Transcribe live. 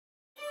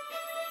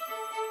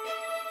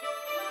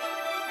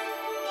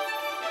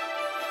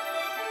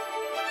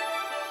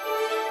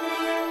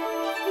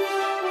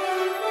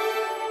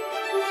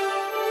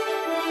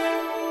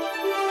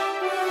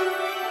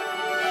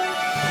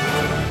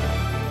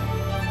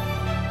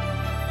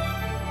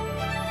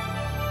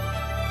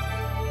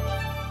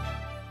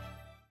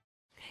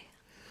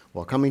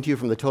Well, coming to you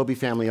from the Toby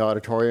Family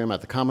Auditorium at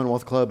the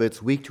Commonwealth Club,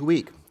 it's Week to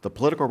Week, the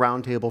political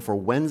roundtable for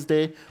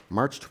Wednesday,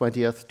 March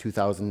 20th,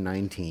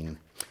 2019.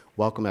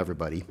 Welcome,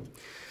 everybody.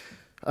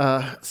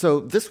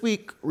 So this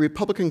week,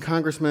 Republican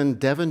Congressman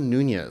Devin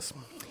Nunes,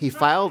 he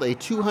filed a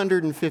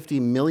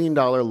 $250 million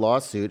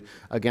lawsuit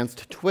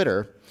against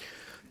Twitter,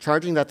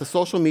 charging that the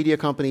social media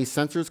company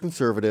censors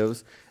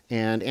conservatives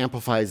and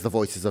amplifies the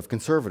voices of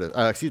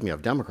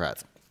of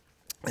Democrats.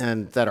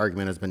 And that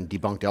argument has been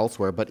debunked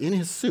elsewhere, but in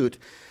his suit,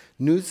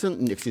 Nunes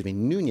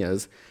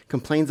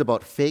complains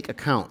about fake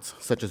accounts,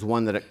 such as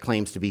one that it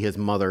claims to be his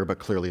mother, but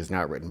clearly is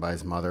not written by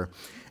his mother,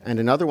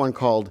 and another one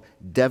called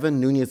Devin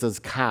Nunes's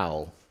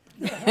Cow.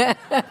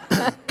 I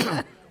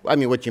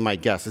mean, what you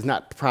might guess is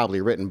not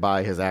probably written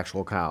by his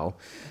actual cow.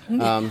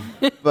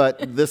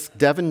 But this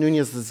Devin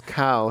Nunes's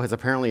Cow has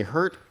apparently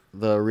hurt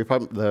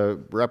the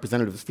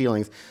representative's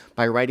feelings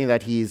by writing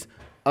that he's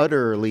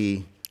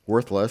utterly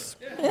worthless,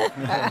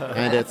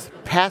 and it's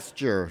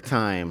pasture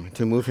time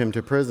to move him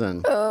to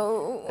prison.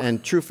 Oh.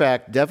 And true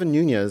fact, Devin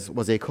Nunes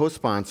was a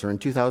co-sponsor in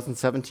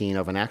 2017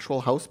 of an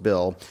actual House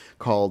bill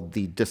called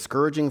the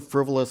Discouraging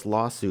Frivolous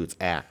Lawsuits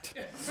Act.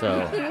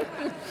 So,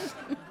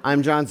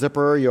 I'm John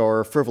Zipper,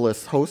 your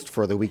frivolous host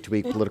for the Week to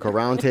Week Political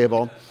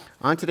Roundtable.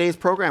 On today's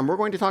program, we're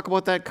going to talk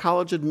about that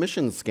college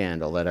admissions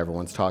scandal that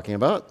everyone's talking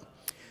about,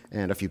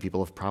 and a few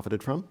people have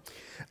profited from.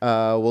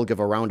 We'll give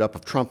a roundup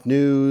of Trump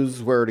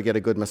news, where to get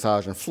a good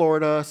massage in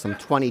Florida, some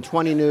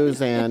 2020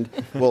 news, and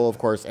we'll, of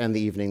course, end the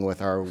evening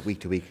with our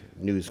week-to-week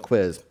news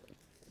quiz.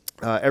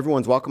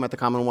 Everyone's welcome at the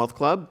Commonwealth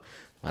Club.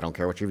 I don't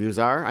care what your views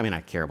are. I mean,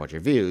 I care about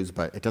your views,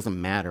 but it doesn't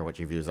matter what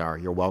your views are.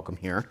 You're welcome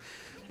here.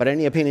 But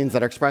any opinions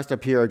that are expressed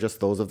up here are just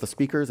those of the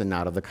speakers and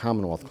not of the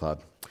Commonwealth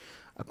Club.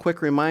 A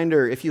quick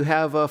reminder, if you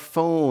have a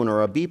phone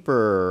or a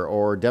beeper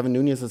or Devin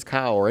Nunes's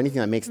cow or anything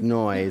that makes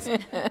noise,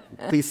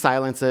 please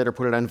silence it or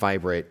put it on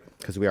vibrate,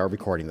 because we are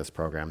recording this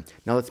program.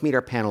 Now let's meet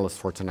our panelists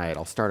for tonight.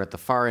 I'll start at the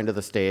far end of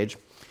the stage.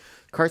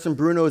 Carson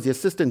Bruno is the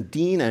Assistant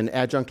Dean and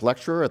Adjunct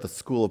Lecturer at the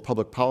School of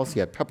Public Policy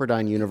at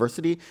Pepperdine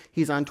University.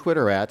 He's on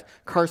Twitter at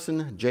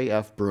Carson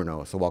JF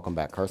Bruno. So welcome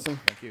back, Carson.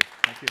 Thank you.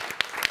 Thank you.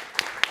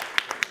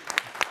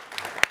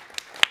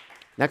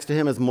 Next to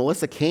him is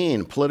Melissa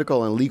Kane,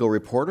 political and legal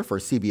reporter for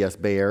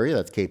CBS Bay Area.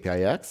 That's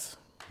KPIX.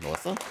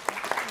 Melissa.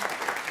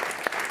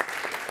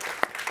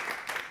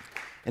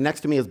 And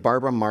next to me is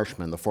Barbara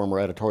Marshman, the former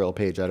editorial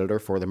page editor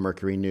for the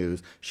Mercury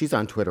News. She's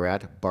on Twitter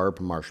at Barb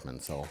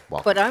Marshman. So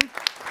welcome. But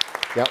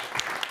Yep.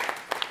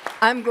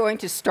 I'm going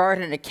to start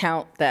an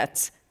account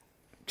that's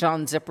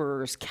John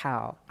Zipper's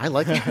cow. I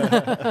like it.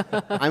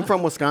 I'm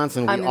from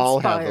Wisconsin. We all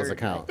have those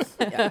accounts.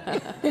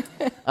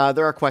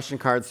 There are question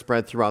cards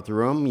spread throughout the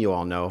room. You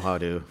all know how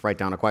to write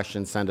down a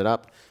question, send it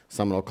up.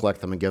 Someone will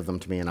collect them and give them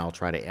to me, and I'll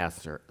try to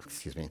answer.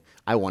 Excuse me.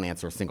 I won't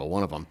answer a single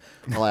one of them.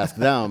 I'll ask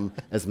them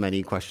as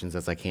many questions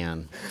as I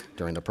can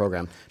during the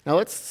program. Now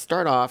let's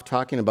start off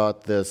talking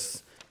about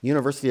this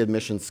university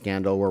admissions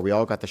scandal where we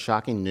all got the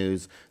shocking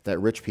news that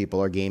rich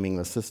people are gaming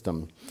the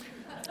system.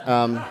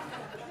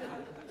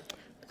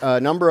 A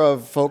number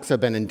of folks have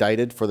been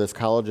indicted for this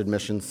college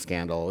admissions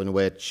scandal in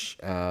which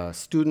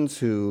students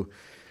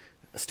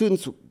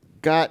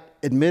got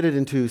admitted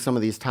into some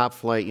of these top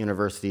flight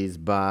universities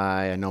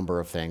by a number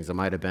of things. It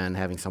might have been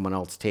having someone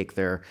else take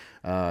their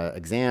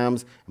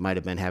exams. It might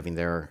have been having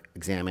their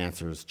exam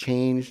answers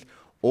changed.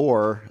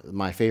 Or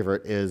my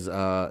favorite is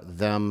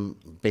them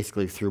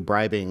basically through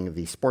bribing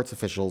the sports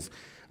officials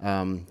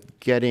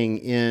getting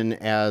in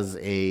as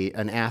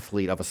an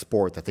athlete of a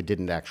sport that they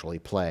didn't actually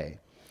play.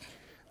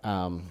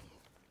 So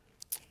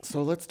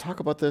let's talk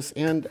about this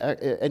and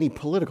any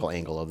political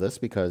angle of this,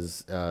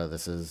 because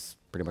this has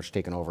pretty much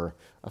taken over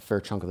a fair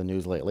chunk of the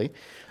news lately.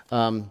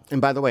 And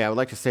by the way, I would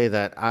like to say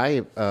that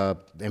I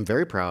am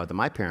very proud that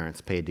my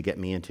parents paid to get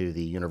me into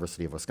the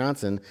University of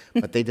Wisconsin,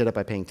 but they did it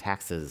by paying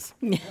taxes.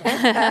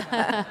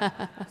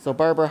 So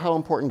Barbara, how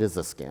important is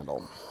this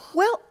scandal?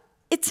 Well,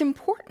 it's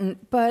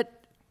important,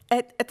 but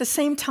at the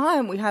same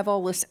time, we have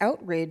all this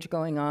outrage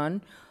going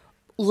on.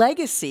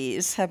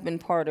 Legacies have been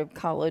part of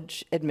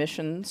college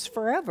admissions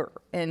forever.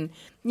 And,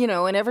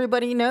 and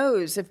everybody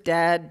knows if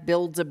dad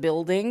builds a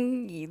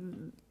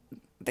building,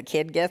 the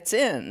kid gets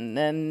in.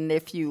 And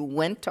if you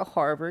went to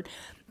Harvard,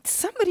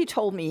 somebody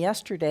told me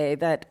yesterday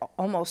that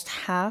almost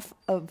half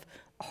of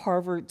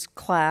Harvard's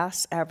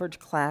average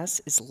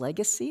class, is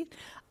legacy.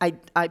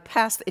 I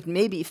passed, it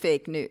may be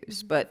fake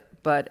news, but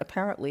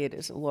apparently it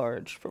is a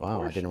large proportion.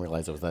 Wow, I didn't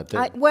realize it was that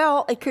big.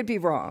 Well, it could be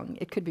wrong.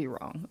 It could be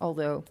wrong,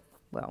 although,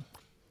 well,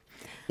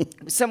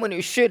 someone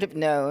who should have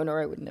known,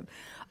 or I wouldn't have.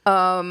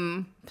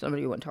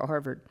 Somebody who went to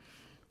Harvard.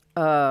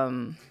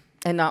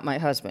 And not my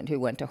husband, who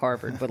went to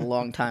Harvard, but a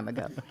long time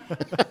ago.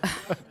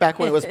 Back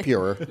when it was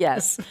pure.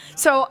 Yes.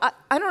 So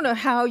I don't know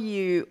how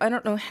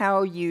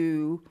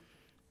you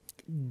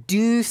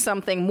do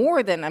something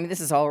more than, I mean, this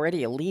is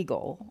already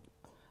illegal.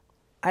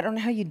 I don't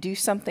know how you do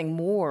something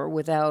more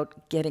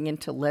without getting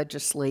into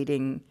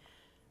legislating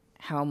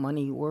how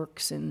money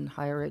works in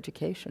higher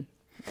education.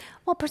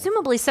 Well,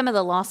 presumably some of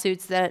the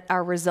lawsuits that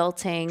are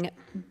resulting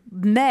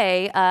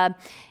may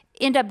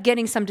end up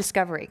getting some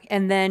discovery,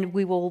 and then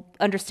we will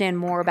understand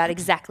more about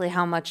exactly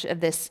how much of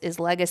this is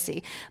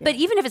legacy. But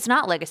even if it's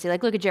not legacy,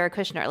 like look at Jared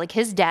Kushner, like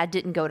his dad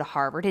didn't go to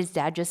Harvard. His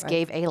dad just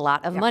gave a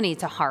lot of money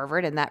to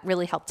Harvard, and that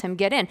really helped him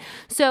get in.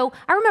 So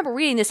I remember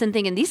reading this and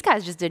thinking, these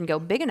guys just didn't go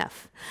big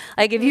enough.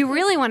 Like if you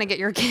really want to get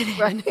your kid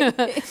in,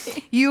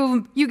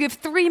 you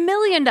give $3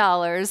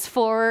 million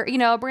for, you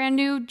know, a brand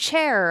new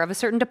chair of a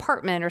certain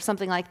department or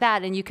something like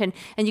that, and you can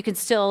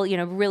still, you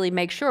know, really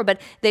make sure.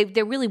 But they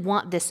really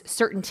want this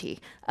certainty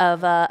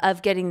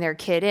of getting their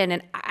kid in.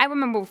 And I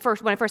remember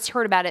when I first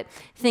heard about it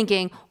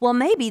thinking, well,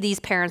 maybe these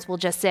parents will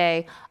just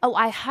say, oh,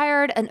 I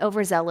hired an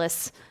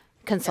overzealous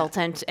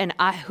consultant and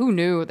who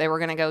knew they were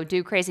going to go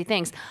do crazy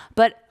things.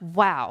 But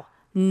wow,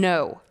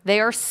 no, they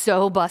are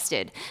so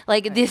busted.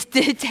 Like the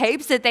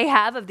tapes that they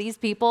have of these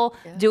people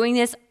doing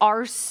this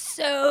are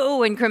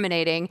so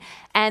incriminating.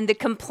 And the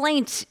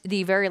complaint,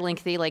 the very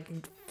lengthy, like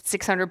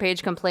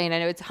 600-page complaint. I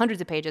know it's hundreds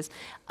of pages.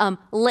 And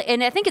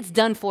I think it's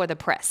done for the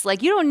press.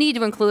 Like, you don't need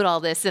to include all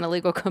this in a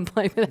legal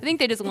complaint. But I think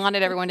they just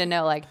wanted everyone to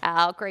know, like,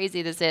 how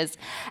crazy this is.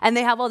 And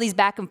they have all these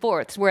back and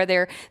forths where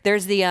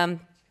there's the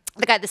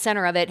guy at the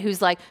center of it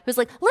who's like,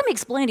 let me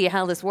explain to you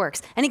how this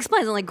works. And he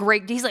explains in like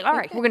great, he's like, all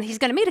right, he's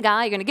going to meet a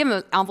guy. You're going to give him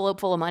an envelope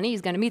full of money.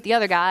 He's going to meet the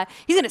other guy.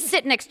 He's going to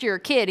sit next to your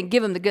kid and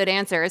give him the good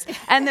answers.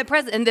 And the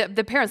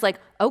parent's like,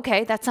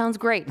 okay, that sounds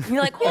great. And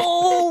you're like,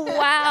 oh,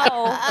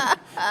 wow.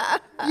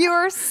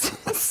 You're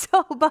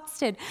so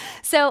busted.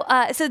 So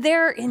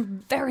they're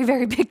in very,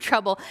 very big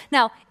trouble.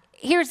 Now,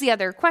 here's the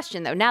other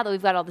question, though. Now that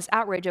we've got all this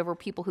outrage over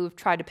people who have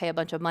tried to pay a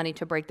bunch of money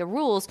to break the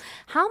rules,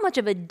 how much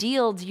of a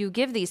deal do you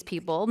give these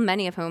people,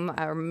 many of whom,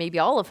 or maybe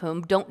all of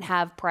whom, don't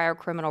have prior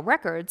criminal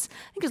records?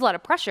 I think there's a lot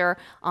of pressure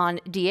on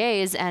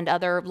DAs and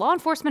other law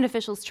enforcement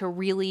officials to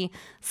really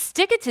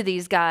stick it to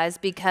these guys,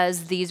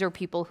 because these are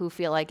people who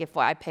feel like if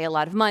I pay a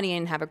lot of money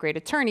and have a great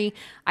attorney,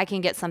 I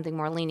can get something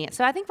more lenient.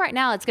 So I think right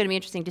now it's going to be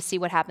interesting to see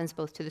what happens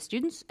both to the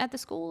students at the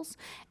schools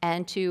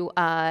and to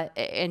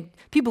and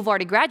people who've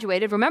already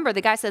graduated. Remember,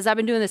 the guy says, I've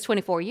been doing this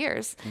 24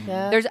 years.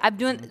 This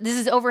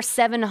is over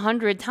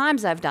 700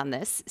 times I've done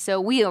this.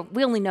 So we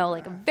only know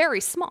like a very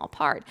small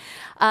part.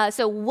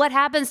 So what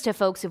happens to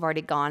folks who've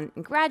already gone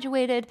and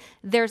graduated?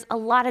 There's a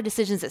lot of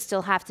decisions that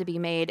still have to be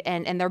made,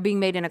 and they're being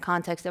made in a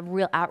context of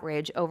real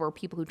outrage over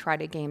people who try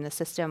to game the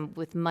system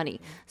with money.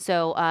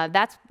 So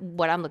that's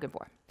what I'm looking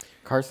for.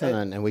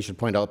 Carson, and we should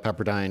point out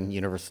Pepperdine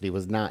University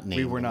was not named.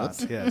 We were not,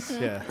 yes,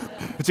 yeah.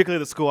 Particularly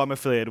the school I'm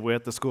affiliated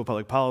with, the School of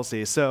Public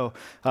Policy. So,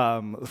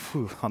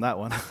 on that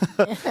one.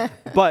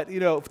 But,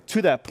 you know,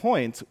 to that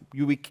point,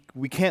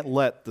 we can't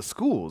let the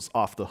schools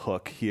off the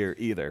hook here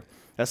either.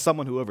 As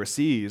someone who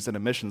oversees an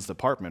admissions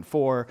department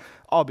for,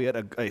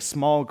 albeit a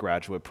small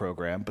graduate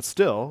program, but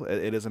still,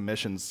 it is a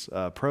admissions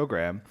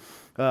program,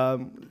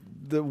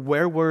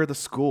 where were the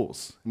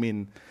schools? I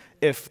mean,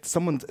 if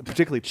someone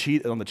particularly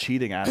cheated on the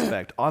cheating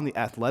aspect, on the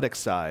athletic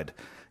side,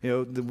 you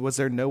know, was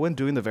there no one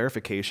doing the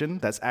verification?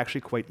 That's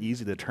actually quite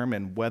easy to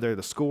determine whether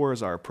the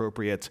scores are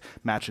appropriate,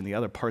 matching the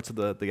other parts of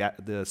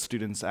the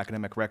student's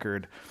academic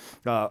record.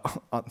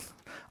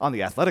 On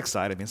the athletic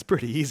side, I mean, it's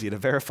pretty easy to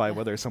verify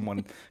whether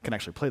someone can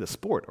actually play the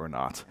sport or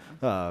not.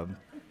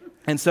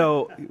 And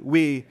so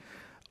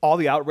all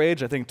the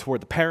outrage, I think,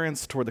 toward the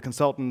parents, toward the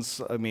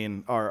consultants, I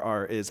mean,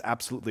 is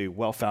absolutely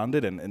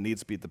well-founded, and needs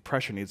to be, the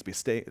pressure needs to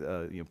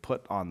be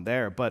put on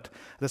there. But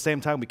at the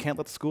same time, we can't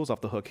let the schools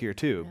off the hook here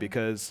too,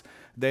 because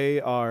they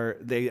are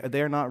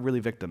not really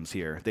victims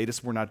here. They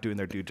just were not doing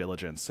their due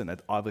diligence, and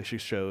it obviously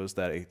shows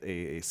that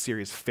a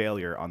serious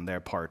failure on their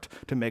part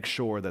to make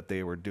sure that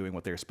they were doing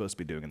what they were supposed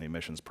to be doing in the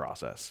admissions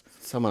process.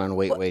 Someone on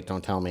Wait,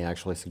 Don't Tell Me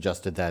actually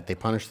suggested that they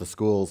punish the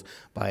schools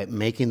by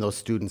making those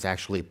students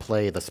actually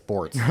play the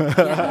sports.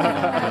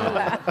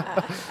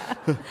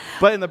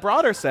 But in the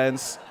broader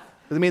sense,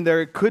 I mean,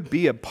 there could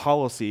be a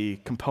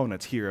policy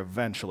component here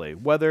eventually,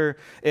 whether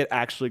it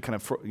actually kind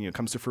of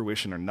comes to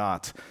fruition or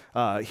not.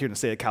 Here in the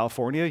state of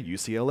California,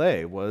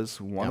 UCLA was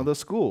one of the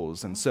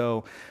schools, and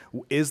so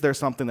is there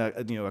something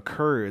that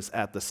occurs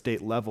at the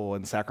state level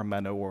in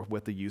Sacramento or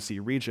with the UC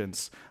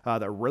regents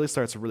that really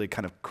starts to really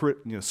kind of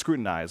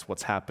scrutinize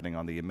what's happening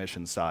on the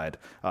admission side,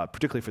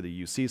 particularly for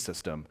the UC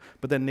system,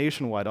 but then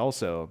nationwide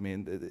also? I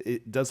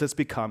mean, does this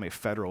become a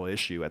federal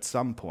issue at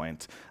some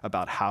point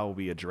about how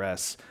we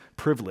address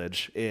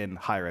privilege in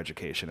higher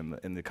education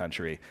in the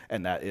country,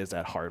 and that is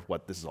at heart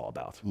what this is all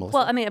about? Melissa?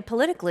 Well, I mean,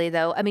 politically,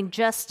 though, I mean,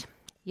 just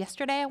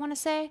yesterday, I want to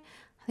say,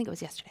 I think it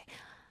was yesterday.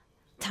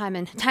 Time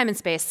and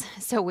space,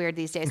 so weird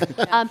these days. So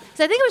I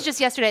think it was just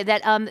yesterday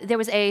that there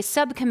was a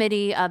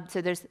subcommittee. So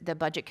there's the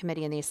budget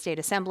committee in the state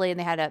assembly, and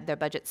they had their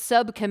budget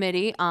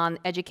subcommittee on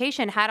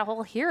education had a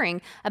whole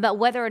hearing about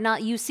whether or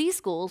not UC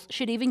schools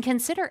should even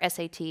consider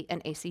SAT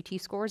and ACT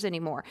scores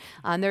anymore.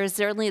 There's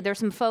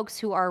some folks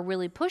who are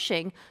really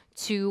pushing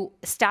to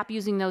stop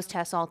using those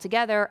tests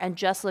altogether and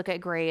just look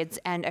at grades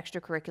and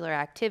extracurricular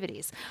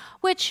activities,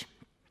 which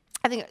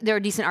I think there are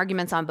decent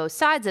arguments on both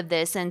sides of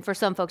this. And for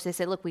some folks, they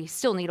say, look, we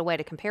still need a way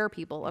to compare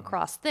people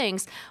across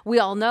things. We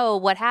all know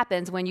what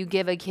happens when you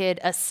give a kid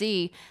a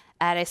C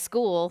at a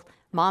school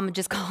mom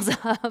just calls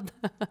up,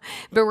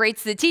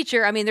 berates the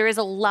teacher. I mean, there is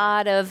a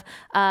lot of,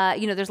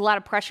 there's a lot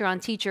of pressure on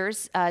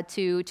teachers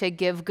to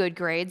give good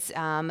grades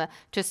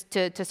just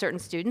to certain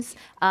students.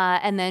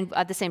 And then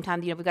at the same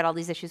time, we've got all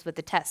these issues with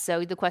the tests.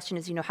 So the question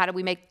is, how do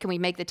can we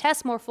make the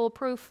test more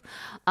foolproof?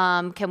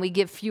 Can we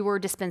give fewer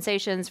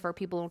dispensations for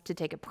people to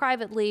take it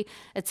privately,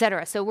 et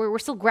cetera? So we're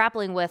still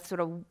grappling with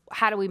sort of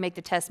how do we make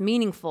the test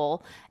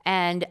meaningful?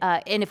 And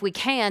if we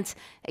can't,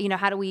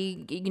 how do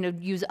we,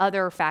 use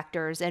other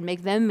factors and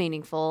make them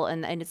meaningful?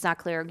 And it's not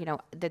clear,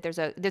 that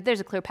there's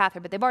a clear path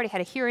here, but they've already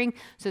had a hearing,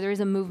 so there is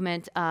a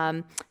movement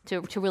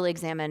to really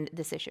examine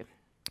this issue.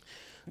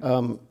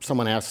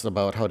 Someone asks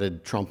about how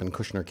did Trump and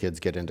Kushner kids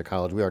get into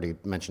college. We already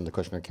mentioned the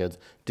Kushner kids.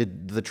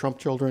 Did the Trump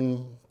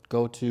children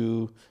go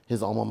to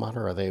his alma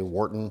mater? Are they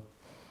Wharton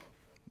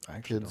I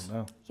actually kids? don't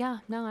know. Yeah,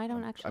 no, I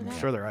don't actually know. I'm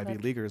sure they're Ivy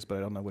Leaguers, but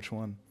I don't know which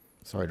one.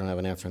 Sorry, I don't have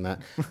an answer on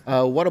that.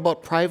 What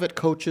about private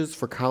coaches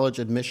for college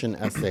admission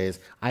essays?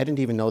 I didn't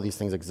even know these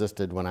things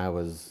existed when I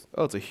was...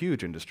 Oh, it's a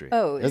huge industry.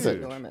 Oh, it's it?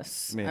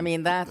 enormous. I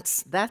mean,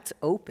 that's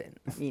open.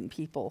 I mean,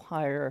 people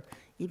hire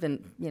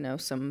even,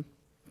 some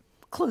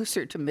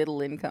closer to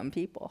middle income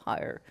people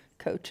hire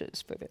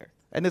coaches for their...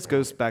 And this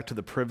goes back to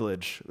the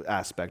privilege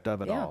aspect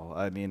of it Yeah. all.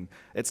 I mean,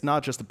 it's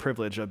not just the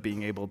privilege of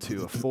being able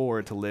to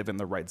afford to live in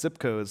the right zip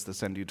codes to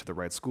send you to the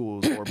right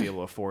schools or be able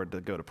to afford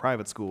to go to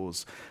private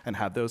schools and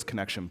have those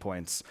connection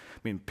points. I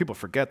mean, people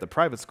forget that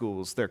private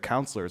schools, their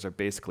counselors are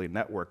basically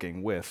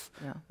networking with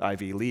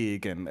Ivy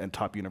League and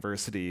top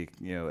university,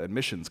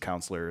 admissions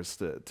counselors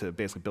to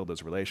basically build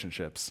those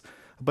relationships.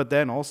 But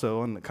then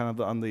also on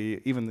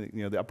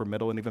the upper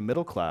middle and even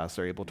middle class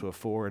are able to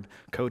afford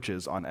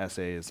coaches on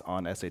essays,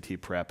 on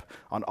SAT prep,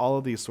 on all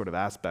of these sort of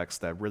aspects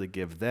that really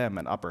give them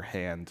an upper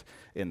hand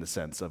in the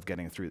sense of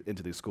getting through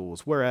into these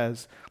schools,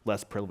 whereas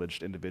less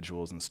privileged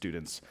individuals and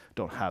students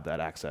don't have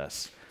that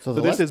access. So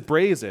this is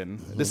brazen.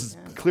 Mm-hmm. This is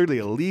clearly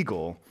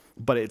illegal,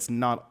 but it's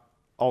not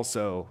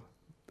also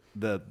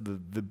the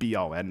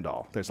be-all,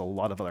 end-all. There's a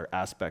lot of other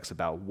aspects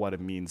about what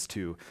it means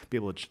to be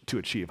able to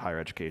achieve higher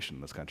education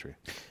in this country.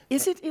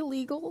 Is it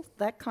illegal,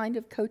 that kind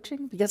of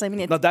coaching? Because I mean,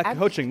 it's not that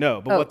coaching, no.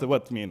 But the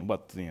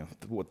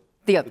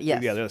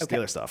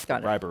other stuff,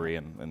 bribery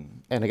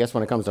and I guess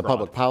when it comes to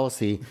public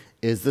policy,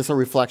 is this a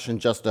reflection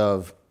just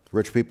of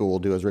rich people will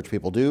do as rich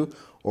people do,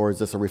 or is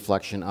this a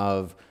reflection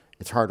of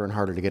it's harder and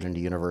harder to get into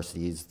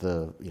universities?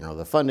 The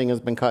funding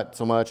has been cut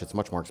so much; it's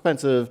much more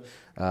expensive.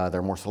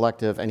 They're more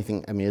selective.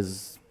 Anything? I mean,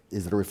 is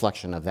it a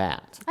reflection of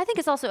that? I think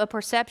it's also a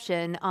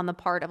perception on the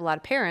part of a lot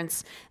of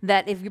parents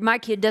that if my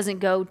kid doesn't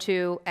go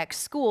to X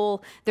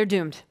school, they're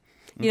doomed.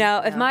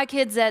 If my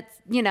kid's at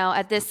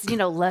this,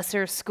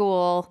 lesser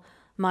school,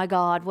 my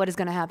God, what is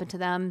going to happen to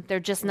them? They're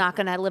just not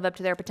going to live up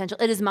to their potential.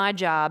 It is my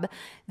job.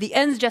 The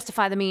ends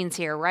justify the means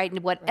here, right?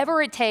 And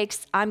whatever it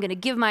takes, I'm going to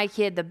give my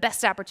kid the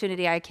best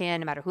opportunity I can,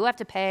 no matter who I have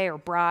to pay or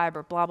bribe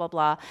or blah, blah,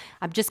 blah.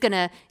 I'm just going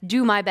to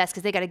do my best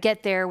because they got to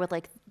get there with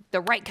the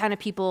right kind of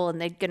people,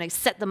 and they're going to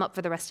set them up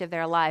for the rest of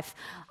their life.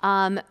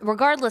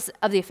 Regardless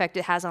of the effect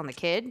it has on the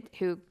kid,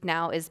 who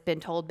now has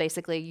been told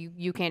basically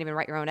you can't even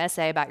write your own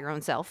essay about your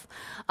own self.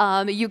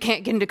 You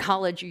can't get into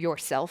college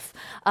yourself,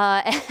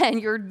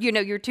 and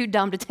you're too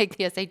dumb to take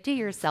the SAT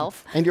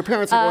yourself. And your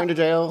parents are going to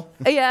jail.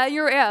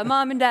 Yeah,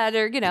 mom and dad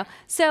are,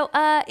 So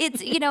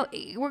it's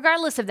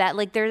regardless of that,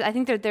 I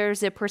think that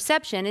there's a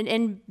perception,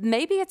 and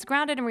maybe it's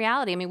grounded in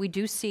reality. I mean, we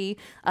do see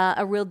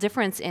a real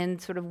difference in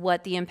sort of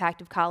what the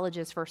impact of college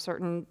is for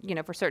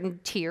certain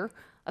tier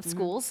of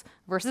schools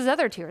versus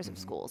other tiers of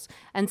schools.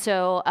 And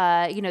so,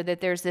 that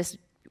there's this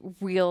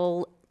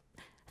real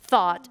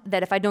thought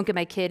that if I don't get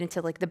my kid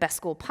into the best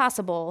school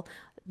possible,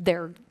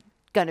 they're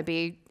going to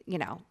be,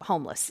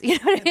 homeless. You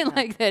know what I mean?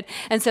 Like that.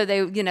 And so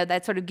they,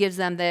 that sort of gives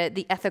them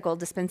the ethical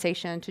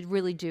dispensation to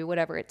really do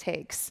whatever it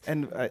takes.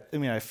 And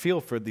I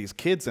feel for these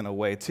kids in a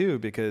way too,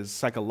 because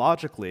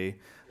psychologically,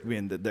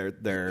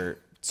 they're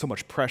so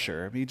much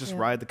pressure. I mean, you just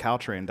ride the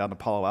Caltrain down to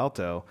Palo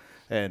Alto,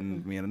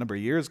 and a number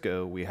of years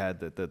ago, we had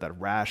that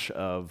rash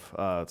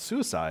of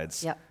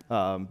suicides. Yep.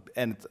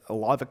 And a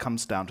lot of it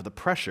comes down to the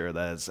pressure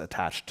that is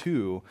attached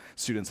to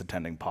students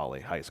attending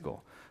high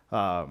school.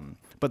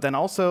 But then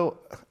also,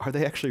 are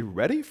they actually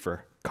ready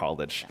for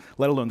college,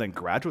 let alone then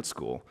graduate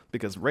school?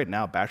 Because right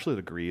now, bachelor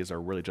degrees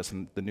are really just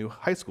the new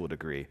high school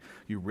degree.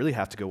 You really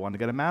have to go on to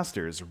get a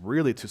master's,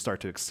 really to start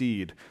to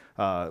exceed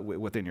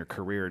within your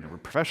career and your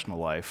professional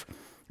life.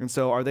 And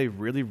so are they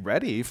really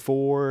ready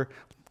for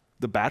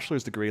the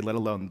bachelor's degree, let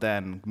alone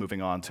then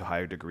moving on to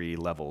higher degree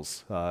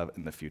levels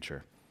in the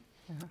future?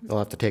 They'll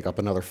have to take up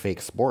another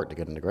fake sport to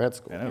get into grad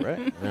school. Yeah,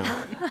 right.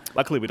 Yeah.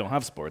 Luckily, we don't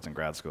have sports in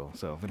grad school,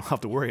 so we don't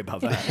have to worry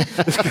about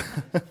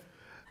that.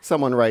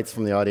 Someone writes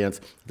from the audience,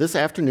 this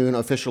afternoon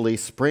officially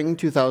spring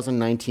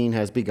 2019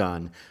 has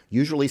begun.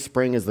 Usually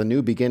spring is the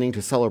new beginning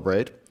to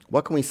celebrate.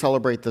 What can we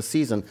celebrate this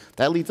season?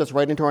 That leads us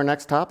right into our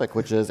next topic,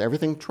 which is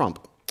everything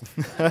Trump.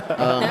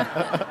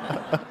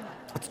 Let's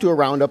do a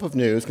roundup of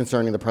news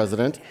concerning the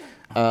president.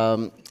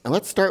 And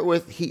let's start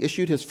with he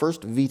issued his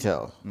first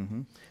veto.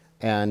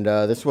 And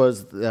this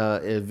was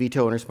a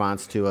veto in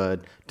response to a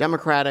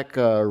Democratic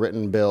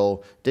written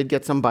bill, did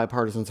get some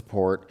bipartisan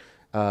support.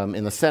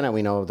 In the Senate,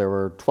 we know there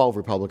were 12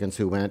 Republicans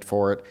who went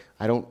for it.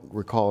 I don't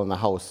recall in the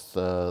House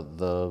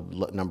the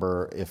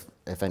number,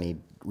 if any,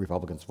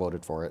 Republicans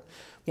voted for it.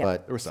 Yeah,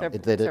 but there were some. They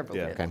did. Several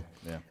did. Okay.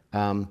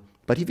 Yeah.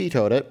 But he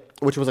vetoed it,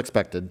 which was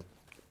expected.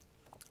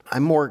 I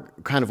more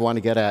kind of want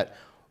to get at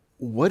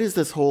what is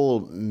this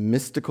whole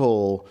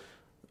mystical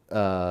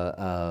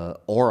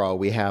aura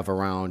we have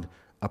around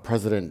a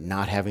president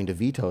not having to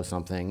veto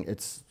something.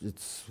 It's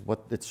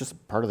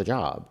just part of the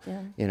job.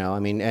 Yeah. You know, I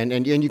mean,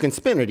 and you can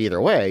spin it either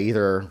way.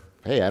 Either,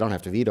 hey, I don't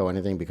have to veto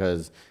anything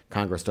because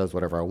Congress does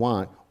whatever I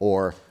want,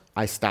 or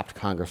I stopped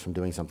Congress from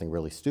doing something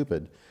really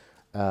stupid.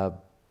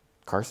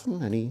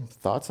 Carson, any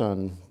thoughts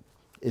on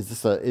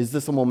is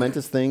this a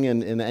momentous thing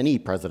in any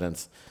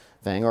president's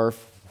thing, or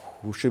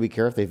should we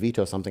care if they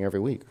veto something every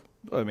week?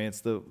 I mean,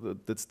 it's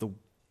the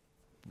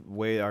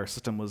way our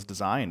system was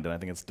designed, and I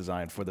think it's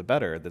designed for the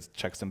better. There's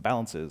checks and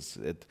balances.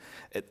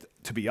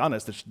 To be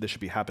honest, this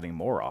should be happening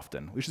more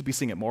often. We should be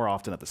seeing it more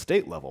often at the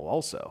state level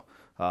also.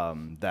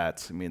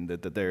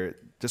 That they're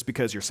just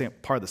because you're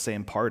part of the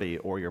same party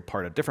or you're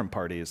part of different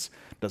parties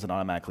doesn't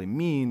automatically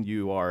mean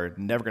you are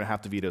never going to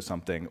have to veto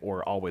something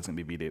or always going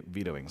to be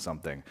vetoing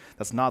something.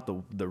 That's not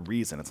the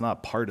reason. It's not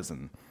a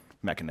partisan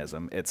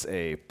mechanism. It's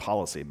a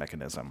policy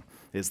mechanism.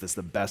 Is this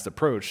the best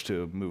approach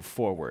to move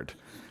forward?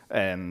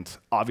 And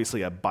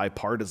obviously a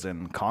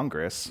bipartisan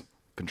Congress,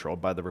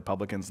 controlled by the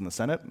Republicans in the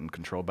Senate and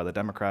controlled by the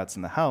Democrats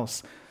in the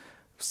House,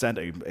 sent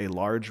a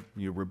large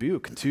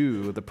rebuke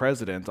to the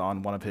president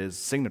on one of his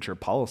signature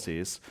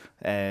policies.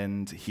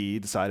 And he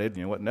decided,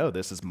 you know what, no,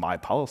 this is my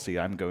policy.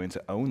 I'm going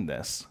to own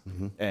this.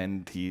 Mm-hmm.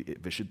 And he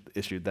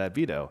issued that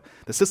veto.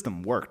 The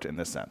system worked in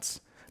this sense.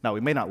 Now,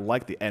 we may not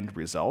like the end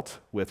result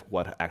with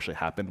what actually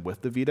happened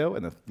with the veto,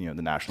 and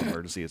the national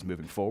emergency is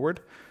moving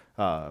forward.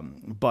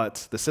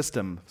 But the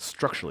system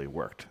structurally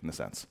worked in a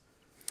sense.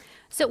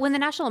 So when the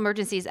National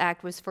Emergencies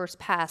Act was first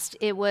passed,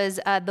 it was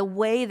the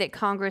way that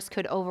Congress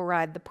could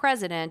override the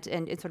president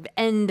and sort of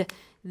end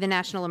the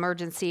national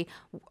emergency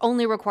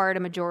only required a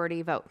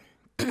majority vote.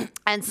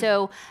 And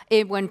so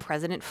when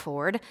President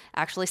Ford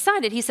actually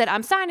signed it, he said,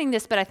 I'm signing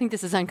this, but I think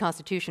this is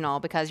unconstitutional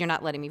because you're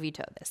not letting me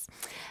veto this.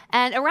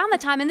 And around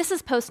that time, and this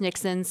is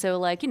post-Nixon, so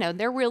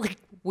they're really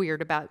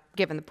weird about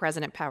giving the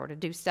president power to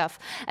do stuff.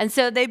 And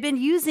so they've been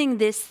using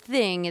this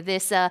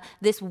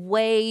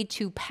way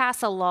to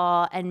pass a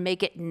law and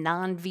make it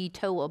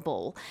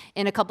non-vetoable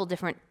in a couple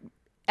different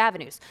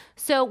avenues.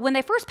 So when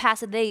they first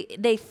pass it,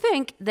 they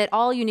think that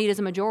all you need is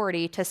a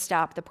majority to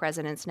stop the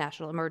president's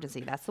national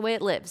emergency. That's the way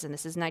it lives, and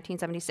this is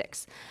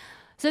 1976.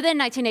 So then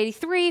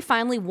 1983,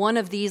 finally one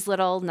of these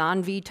little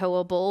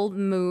non-vetoable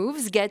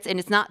moves gets, and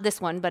it's not this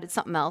one, but it's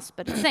something else,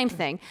 but it's the same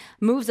thing,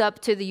 moves up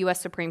to the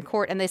U.S. Supreme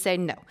Court, and they say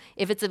no.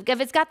 If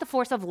it's got the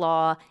force of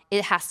law,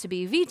 it has to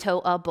be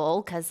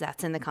vetoable because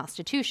that's in the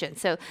Constitution.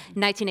 So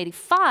in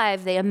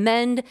 1985, they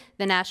amend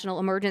the National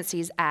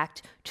Emergencies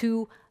Act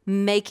to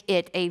make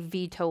it a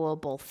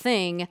vetoable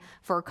thing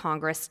for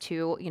Congress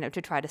to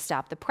try to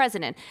stop the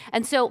president.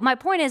 And so my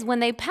point is,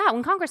 when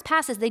Congress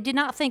passes, they did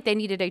not think they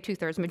needed a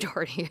 2/3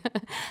 majority.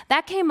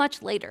 That came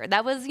much later.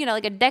 That was,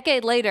 like a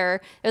decade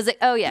later. It was like,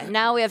 oh yeah,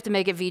 now we have to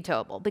make it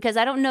vetoable, because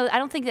I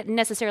don't think that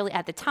necessarily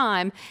at the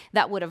time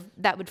that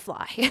would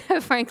fly,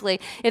 frankly,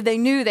 if they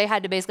knew they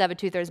had to basically have a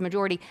 2/3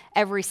 majority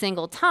every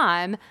single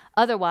time.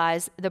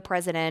 Otherwise, the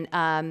president,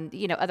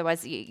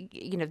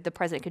 the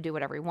president could do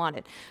whatever he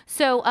wanted.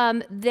 So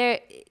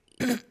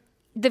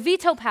the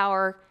veto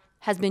power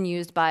has been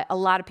used by a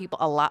lot of people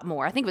a lot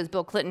more. I think it was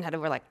Bill Clinton had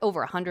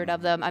over 100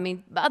 of them. I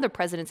mean, other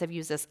presidents have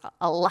used this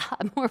a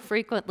lot more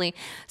frequently.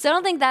 So I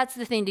don't think that's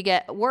the thing to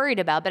get worried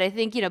about. But I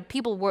think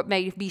people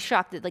may be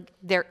shocked that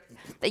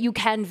that you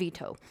can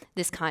veto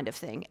this kind of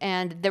thing,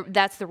 and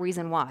that's the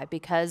reason why,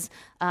 because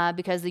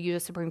the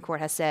U.S. Supreme Court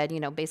has said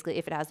basically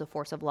if it has the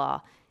force of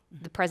law,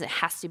 the president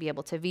has to be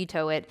able to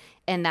veto it,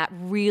 and that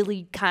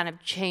really kind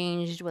of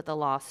changed what the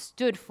law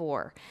stood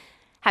for.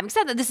 Having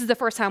said that, this is the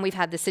first time we've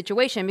had this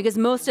situation, because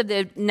most of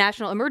the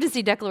national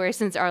emergency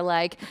declarations are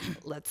like,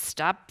 let's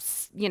stop,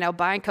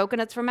 buying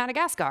coconuts from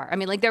Madagascar. I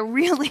mean, they're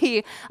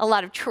really a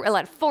lot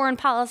of foreign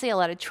policy, a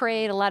lot of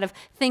trade, a lot of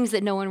things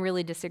that no one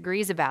really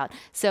disagrees about.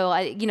 So,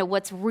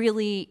 what's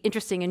really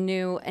interesting and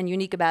new and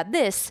unique about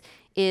this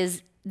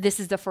is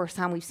this is the first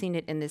time we've seen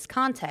it in this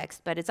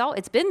context, but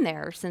it's been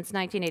there since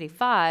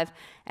 1985,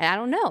 and I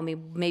don't know. I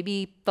mean,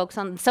 maybe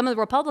some of the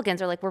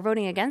Republicans are like, we're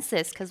voting against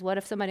this because what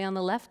if somebody on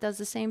the left does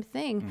the same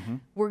thing? Mm-hmm.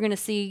 We're going to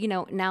see,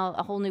 now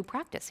a whole new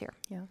practice here.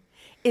 Yeah,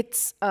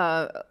 it's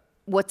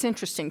what's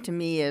interesting to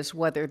me is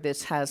whether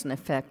this has an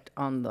effect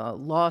on the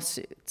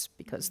lawsuits,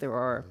 because there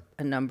are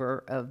a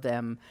number of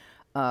them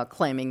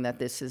claiming that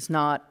this is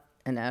not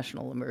a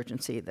national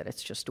emergency, that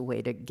it's just a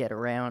way to get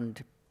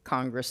around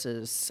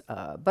Congress's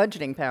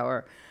budgeting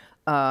power.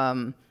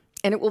 And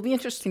it will be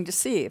interesting to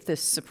see if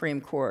this Supreme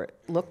Court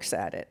looks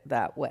at it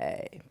that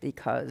way,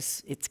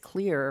 because it's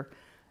clear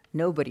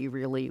nobody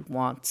really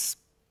wants,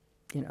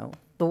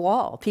 the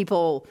wall.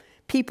 People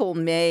people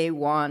may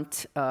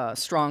want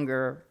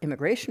stronger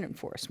immigration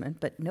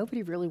enforcement, but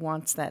nobody really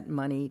wants that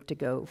money to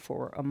go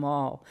for a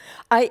mall.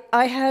 I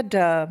had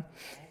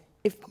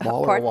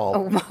Mall or a wall?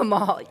 Oh, a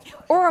mall.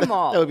 Or a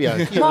mall. That would be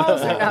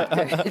Malls are not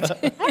good.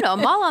 I don't know, a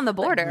mall on the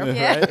border.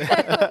 Yeah.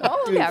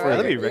 Oh, yeah,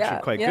 That'd be right.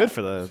 actually quite good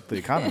for the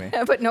economy.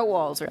 But no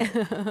walls,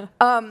 right?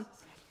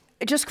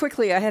 Just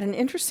quickly, I had an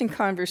interesting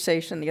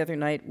conversation the other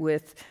night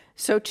with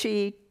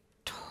Xochitl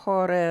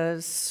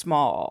Torres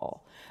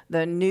Small,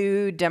 the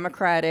new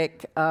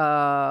Democratic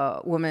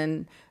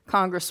woman,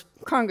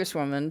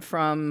 congresswoman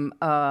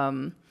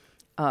from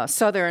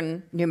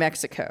southern New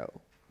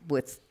Mexico,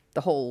 with the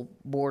whole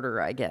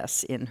border, I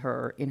guess, in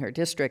her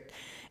district.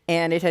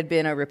 And it had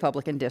been a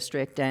Republican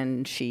district,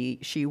 and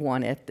she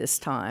won it this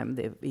time.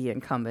 The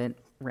incumbent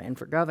ran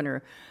for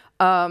governor.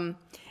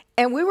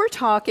 And we were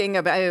talking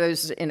about, I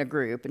was in a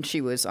group, and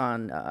she was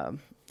on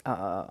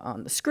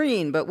the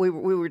screen, but we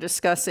were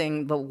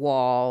discussing the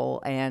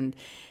wall, and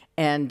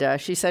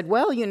she said,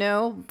 well, you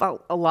know,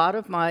 a lot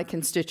of my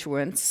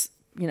constituents,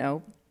 you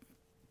know,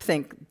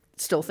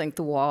 still think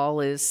the wall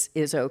is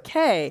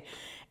okay.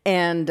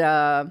 And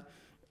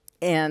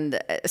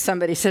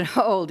somebody said,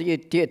 oh, do you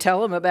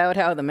tell them about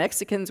how the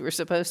Mexicans were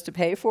supposed to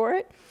pay for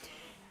it?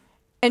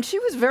 And she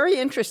was very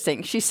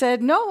interesting. She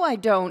said, no, I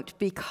don't,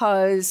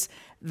 because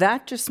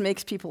that just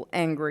makes people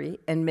angry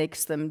and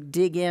makes them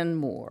dig in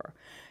more.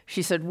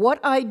 She said, what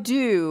I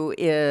do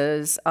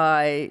is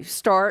I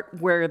start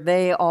where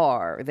they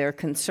are. They're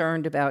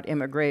concerned about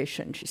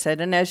immigration. She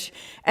said, and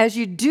as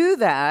you do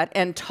that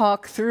and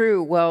talk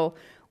through, well,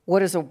 what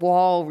does a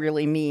wall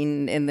really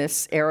mean in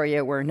this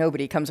area where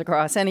nobody comes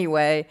across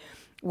anyway?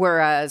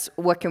 Whereas,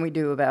 what can we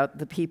do about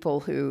the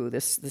people who,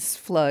 this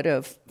flood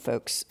of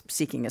folks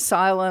seeking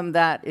asylum,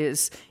 that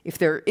is, if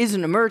there is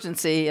an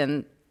emergency,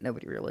 and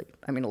nobody really,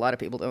 I mean, a lot of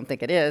people don't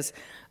think it is,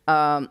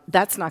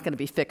 that's not going to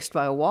be fixed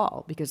by a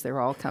wall because they're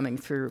all coming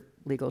through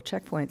legal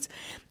checkpoints.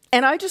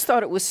 And I just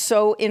thought it was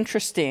so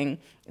interesting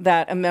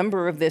that a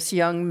member of this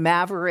young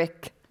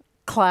maverick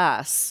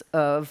class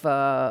of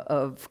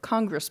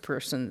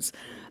congresspersons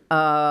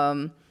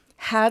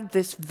had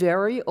this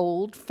very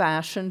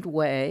old-fashioned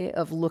way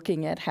of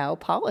looking at how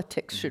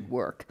politics should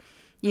work.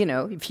 You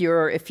know, if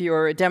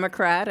you're a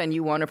Democrat and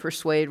you want to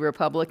persuade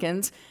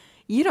Republicans,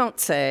 you don't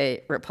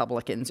say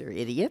Republicans are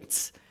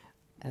idiots,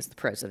 as the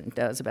president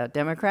does about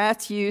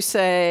Democrats. You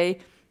say,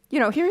 you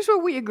know, here's where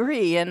we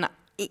agree, and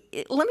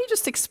let me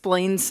just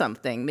explain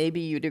something. Maybe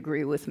you'd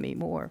agree with me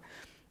more.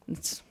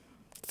 It's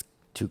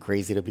too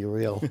crazy to be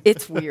real.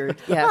 It's weird,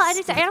 yes. Well,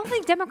 I don't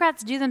think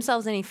Democrats do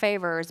themselves any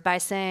favors by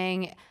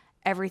saying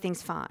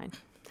everything's fine.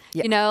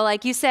 Yeah. You know,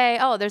 like you say,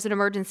 oh, there's an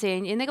emergency,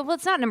 and they go, well,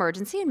 it's not an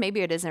emergency, and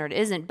maybe it isn't or it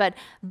isn't, but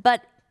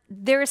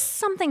there is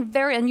something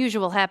very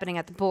unusual happening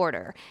at the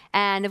border.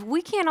 And if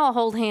we can't all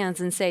hold hands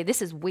and say,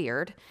 this is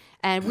weird,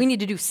 and we need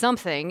to do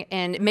something,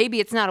 and maybe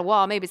it's not a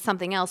wall, maybe it's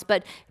something else,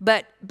 but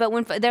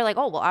when they're like,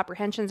 oh, well,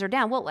 apprehensions are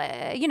down.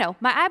 Well, you know,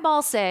 my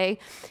eyeballs say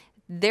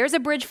there's a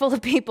bridge full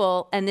of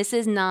people, and this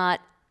is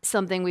not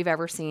something we've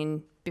ever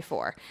seen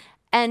before.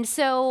 And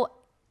so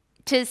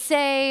to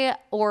say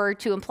or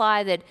to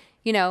imply that,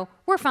 you know,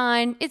 we're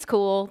fine, it's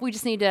cool, we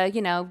just need to,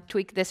 you know,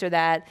 tweak this or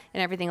that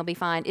and everything will be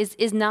fine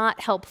is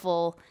not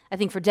helpful, I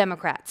think, for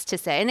Democrats to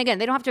say. And again,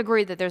 they don't have to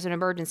agree that there's an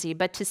emergency,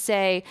 but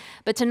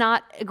to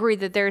not agree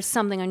that there's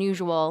something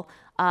unusual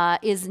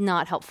is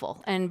not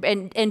helpful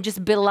and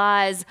just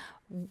belies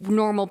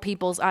normal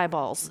people's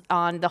eyeballs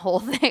on the whole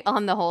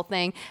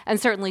thing, and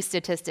certainly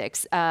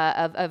statistics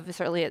of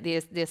certainly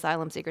the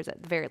asylum seekers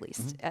at the very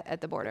least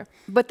at the border.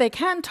 But they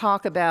can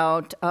talk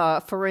about,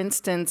 for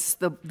instance,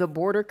 the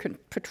Border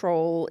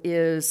Patrol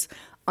is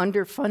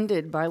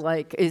underfunded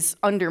by is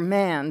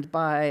undermanned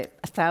by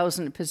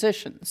 1,000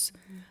 positions.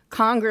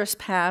 Congress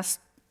passed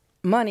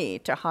money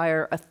to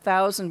hire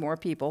 1,000 more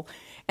people.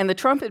 And the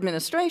Trump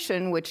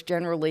administration, which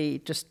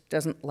generally just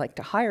doesn't like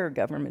to hire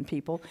government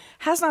people,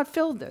 has not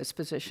filled those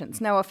positions.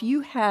 Now, if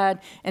you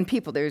had, and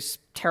there's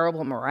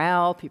terrible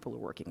morale, people are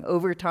working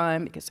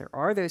overtime because there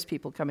are those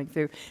people coming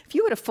through. If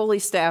you had a fully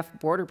staffed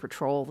Border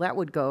Patrol, that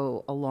would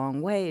go a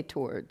long way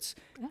towards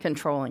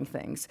controlling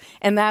things.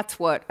 And that's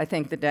what I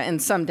think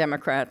and some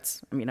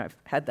Democrats, I mean, I've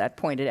had that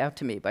pointed out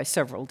to me by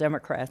several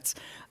Democrats,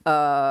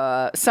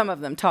 some of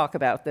them talk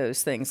about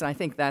those things, and I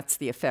think that's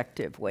the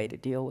effective way to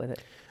deal with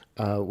it.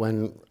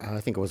 When I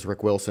think it was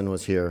Rick Wilson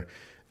was here,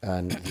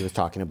 and he was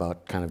talking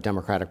about kind of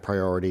Democratic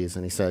priorities,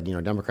 and he said, you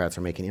know, Democrats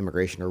are making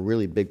immigration a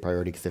really big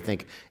priority because they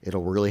think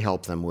it'll really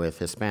help them with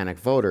Hispanic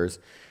voters.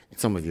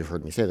 Some of you have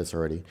heard me say this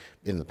already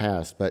in the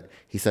past, but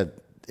he said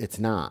it's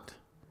not.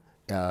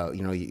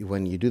 You know,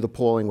 when you do the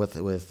polling with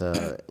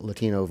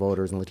Latino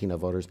voters and Latina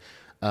voters,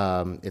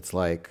 it's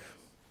like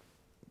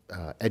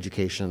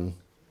education,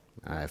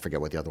 I forget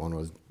what the other one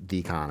was, the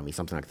economy,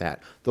 something like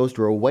that. Those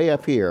two are way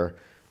up here.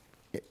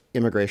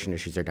 Immigration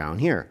issues are down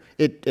here.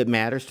 It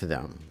matters to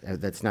them.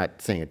 That's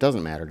not saying it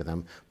doesn't matter to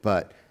them,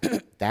 but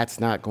that's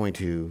not going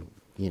to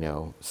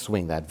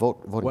swing that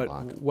voting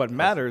block. What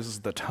matters is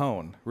the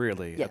tone,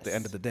 really, at the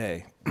end of the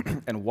day,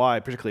 and why,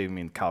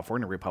 particularly,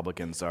 California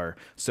Republicans are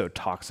so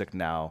toxic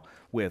now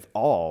with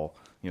all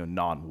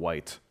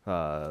non-white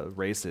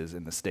races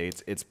in the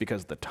states. It's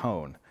because of the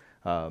tone.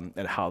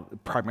 And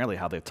primarily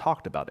how they've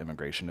talked about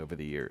immigration over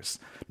the years,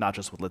 not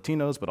just with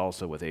Latinos, but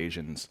also with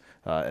Asians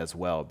as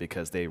well,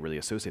 because they really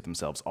associate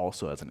themselves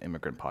also as an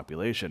immigrant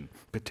population,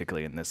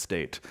 particularly in this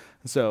state.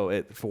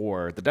 So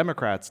for the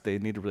Democrats, they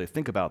need to really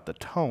think about the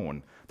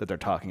tone that they're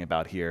talking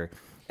about here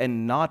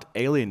and not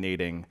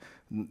alienating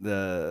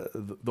the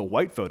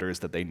white voters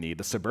that they need,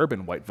 the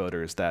suburban white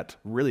voters that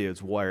really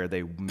is where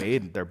they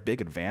made their big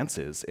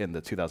advances in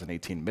the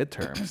 2018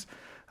 midterms.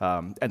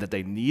 And that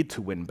they need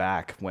to win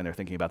back when they're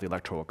thinking about the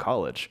Electoral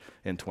College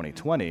in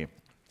 2020,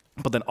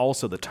 but then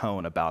also the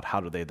tone about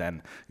how do they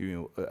then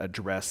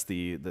address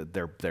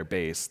their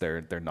base,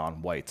 their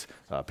non-white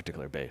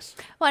particular base.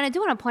 Well, and I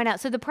do want to point out,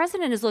 so the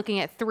president is looking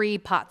at 3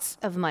 pots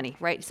of money,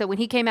 right? So when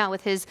he came out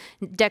with his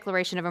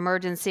declaration of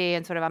emergency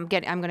and sort of I'm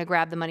going to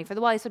grab the money for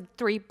the wall, he said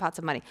 3 pots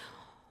of money.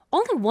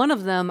 Only one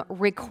of them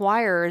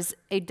requires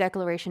a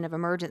declaration of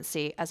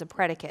emergency as a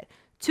predicate.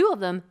 2 of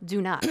them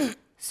do not.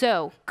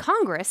 So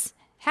Congress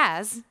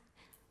has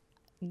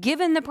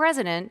given the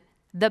president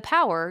the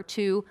power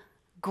to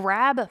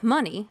grab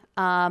money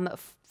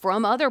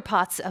from other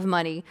pots of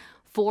money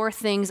for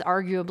things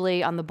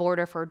arguably on the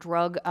border for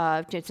drug,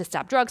 to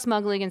stop drug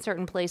smuggling in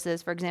certain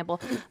places, for example.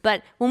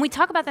 But when we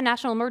talk about the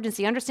national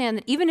emergency, understand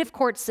that even if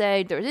courts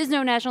say there is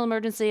no national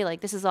emergency,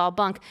 like this is all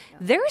bunk,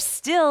 there's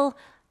still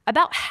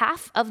about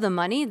half of the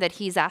money that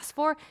he's asked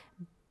for,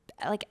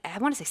 like I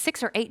want to say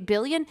 6 or 8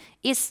 billion,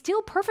 is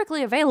still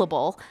perfectly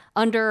available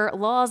under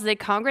laws that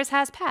Congress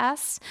has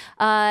passed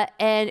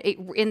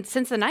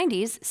since the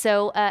 90s.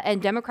 So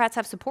and Democrats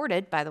have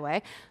supported, by the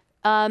way,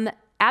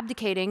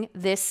 abdicating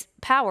this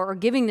power or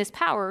giving this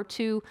power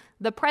to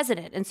the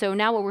president. And so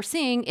now what we're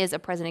seeing is a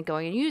president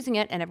going and using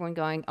it, and everyone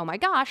going, "Oh my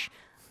gosh!"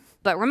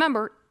 But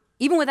remember,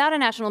 even without a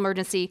national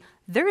emergency,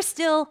 there is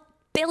still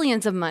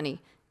billions of money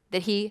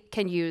that he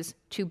can use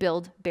to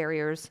build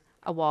barriers,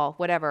 a wall,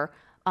 whatever,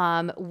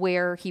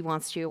 where he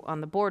wants to on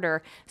the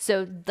border.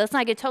 So let's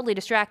not get totally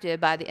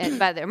distracted by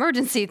the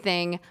emergency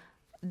thing.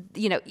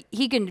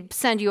 He can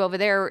send you over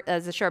there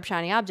as a sharp,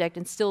 shiny object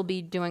and still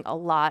be doing a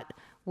lot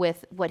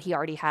with what he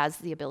already has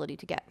the ability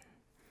to get.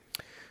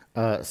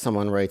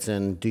 Someone writes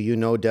in, do you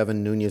know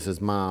Devin Nunes's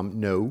mom?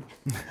 No.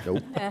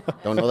 Nope.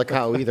 Don't know the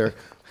cow either.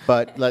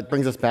 But that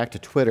brings us back to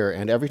Twitter.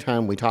 And every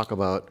time we talk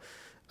about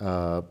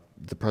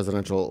the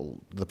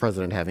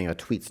president having a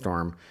tweet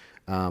storm,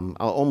 I'll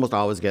almost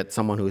always get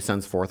someone who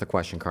sends forth a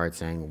question card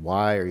saying,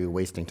 why are you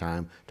wasting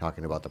time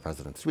talking about the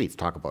president's tweets?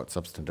 Talk about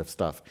substantive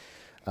stuff.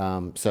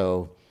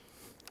 So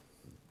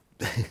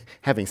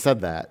having said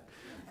that,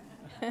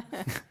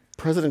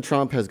 President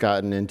Trump has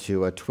gotten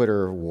into a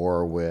Twitter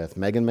war with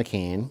Meghan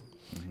McCain.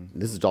 Mm-hmm.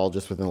 This is all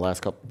just within the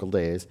last couple of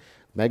days.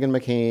 Meghan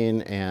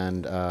McCain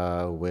and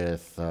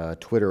with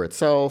Twitter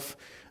itself.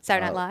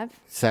 Saturday Night Live?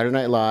 Saturday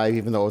Night Live,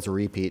 even though it was a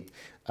repeat.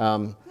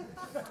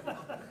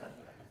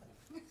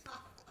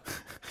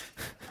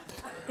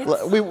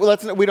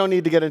 We don't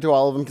need to get into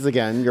all of them because,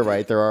 again, you're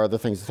right, there are other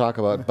things to talk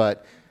about.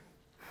 But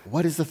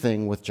what is the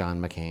thing with John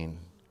McCain?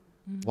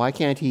 Why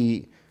can't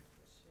he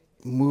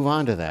move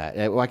on to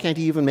that? Why can't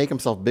he even make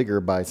himself bigger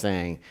by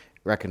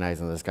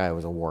recognizing this guy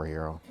was a war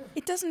hero?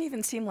 It doesn't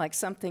even seem like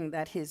something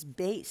that his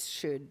base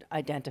should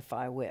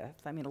identify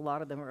with. I mean, a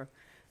lot of them are,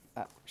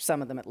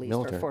 some of them at least,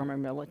 are former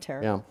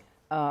military. Yeah.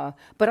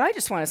 But I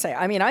just want to say,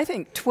 I mean, I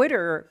think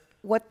Twitter,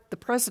 what the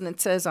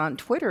president says on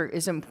Twitter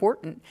is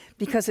important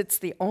because it's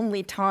the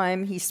only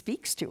time he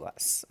speaks to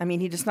us. I mean,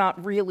 he does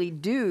not really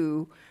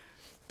do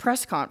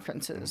press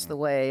conferences the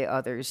way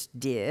others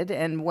did,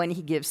 and when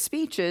he gives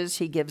speeches,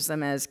 he gives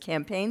them as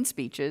campaign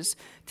speeches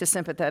to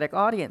sympathetic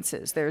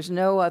audiences. There's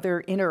no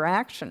other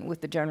interaction with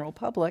the general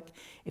public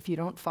if you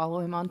don't follow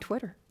him on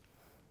Twitter.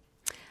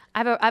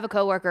 I have a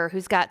coworker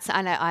who's got,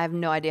 I have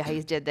no idea how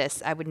he did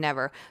this. I would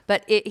never.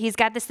 But he's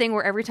got this thing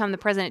where every time the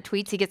president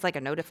tweets, he gets like a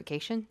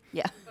notification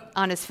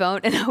on his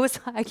phone. And I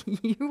was like,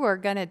 you are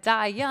going to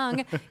die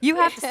young. You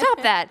have to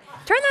stop that.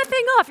 Turn that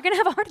thing off. You're going to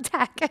have a heart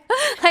attack.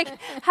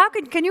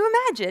 Like, can you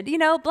imagine? You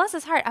know, bless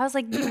his heart. I was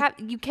like,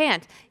 you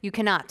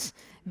cannot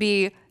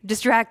be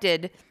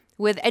distracted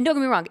with, and don't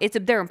get me wrong,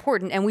 they're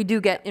important. And we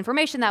do get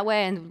information that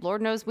way. And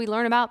Lord knows we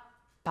learn about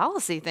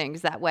policy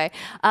things that way,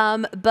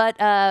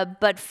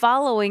 but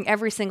following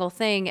every single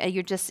thing,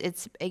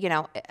 it's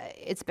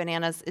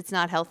bananas. It's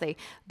not healthy.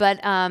 But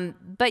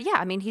yeah,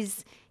 I mean,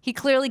 he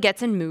clearly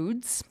gets in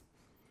moods,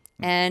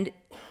 and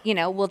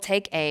will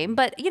take aim.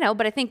 But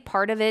I think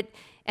part of it,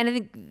 and I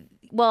think,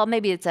 well,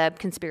 maybe it's a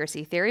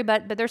conspiracy theory,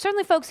 but there's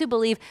certainly folks who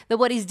believe that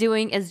what he's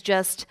doing is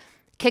just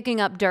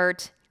kicking up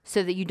dirt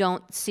so that you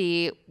don't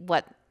see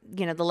what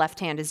the left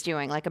hand is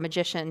doing, like a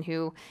magician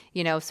who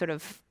sort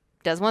of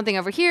does one thing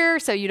over here,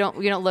 so you don't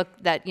look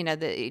that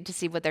to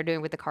see what they're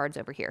doing with the cards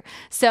over here.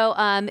 So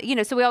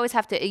so we always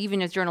have to,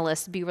 even as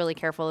journalists, be really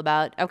careful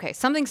about, okay,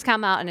 something's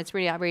come out and it's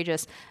really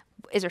outrageous.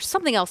 is there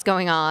something else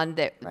going on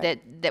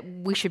that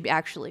we should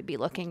actually be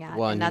looking at?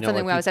 Well, and that's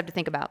something we always have to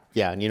think about.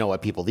 Yeah, and you know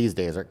what people these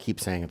days keep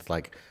saying? It's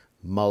like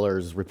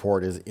Mueller's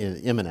report is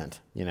imminent.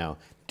 You know,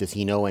 does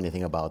he know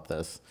anything about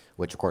this?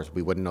 Which, of course,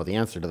 we wouldn't know the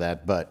answer to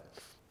that, but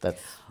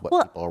that's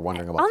what people are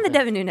wondering about. On the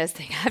Devin Nunes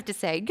thing, I have to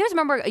say, you guys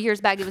remember years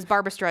back, it was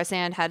Barbara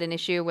Streisand had an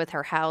issue with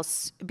her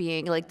house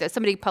being like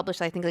somebody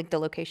published, I think, like the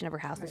location of her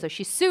house, and so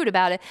she sued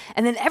about it.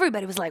 And then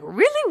everybody was like,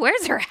 "Really?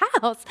 Where's her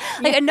house?"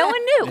 Like, and no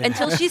one knew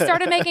until she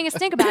started making a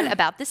stink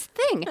about this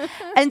thing.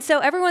 And so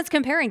everyone's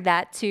comparing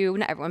that to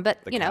not everyone, but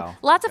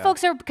lots of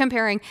folks are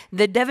comparing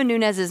the Devin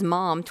Nunes's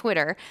mom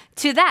Twitter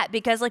to that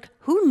because like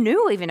who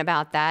knew even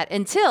about that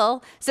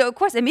until so of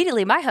course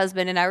immediately my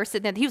husband and I were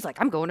sitting there. He was like,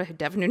 "I'm going to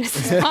Devin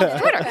Nunes's mom's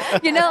Twitter."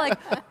 Like,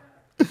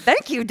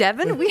 thank you,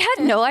 Devin. We had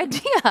no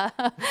idea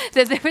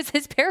that there was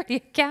this parody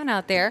account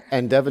out there.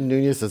 And Devin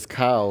Nunes's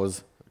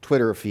cow's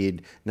Twitter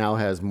feed now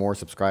has more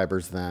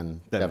subscribers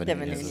than Devin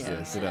Nunes.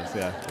 Yes, it does,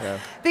 yeah.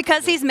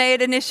 Because he's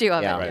made an issue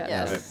of it. Right.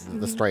 Yes.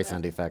 The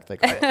Streisand effect. They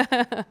call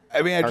it.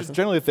 I mean, I just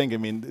generally think,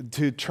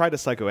 to try to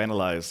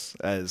psychoanalyze,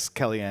 as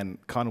Kellyanne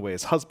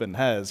Conway's husband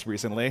has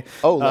recently.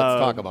 Oh, let's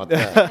talk about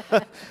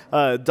that.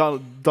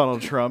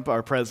 Donald Trump,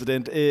 our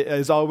president,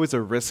 is always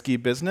a risky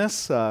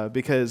business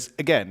because,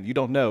 again, you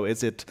don't know,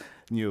 is it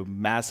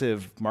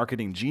massive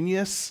marketing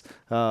genius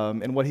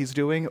in what he's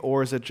doing,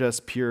 or is it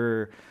just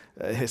pure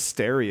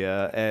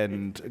hysteria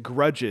and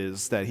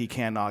grudges that he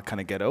cannot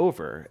kind of get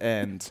over?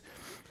 And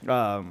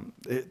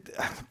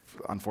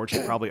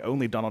unfortunately, probably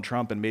only Donald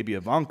Trump and maybe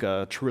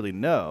Ivanka truly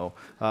know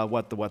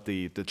what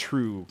the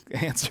true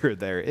answer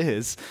there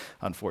is,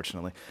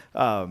 unfortunately.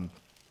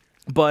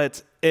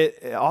 But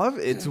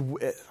it's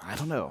I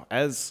don't know,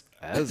 as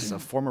a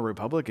former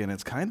Republican,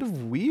 it's kind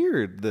of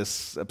weird,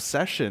 this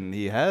obsession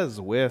he has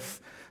with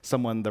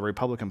someone the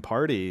Republican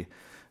Party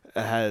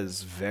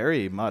has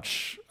very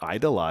much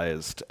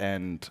idolized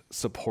and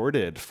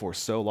supported for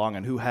so long,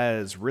 and who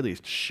has really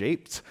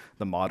shaped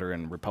the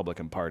modern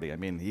Republican Party. I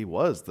mean,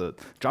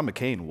 John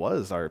McCain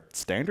was our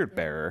standard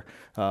bearer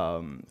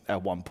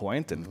at one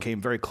point and came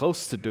very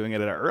close to doing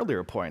it at an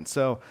earlier point.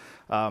 So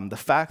the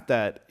fact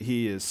that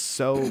he is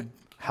so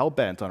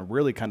hell-bent on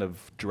really kind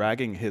of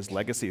dragging his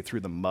legacy through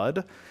the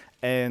mud,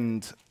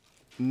 and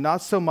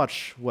not so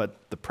much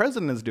what the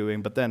president is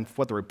doing, but then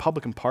what the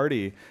Republican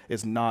Party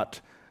is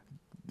not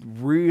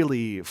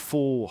really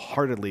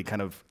full-heartedly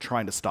kind of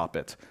trying to stop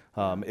it,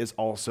 is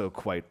also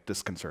quite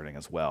disconcerting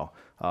as well.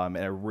 And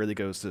it really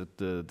goes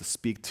to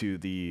speak to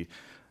the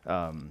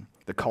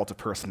cult of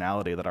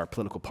personality that our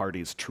political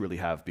parties truly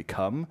have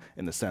become,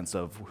 in the sense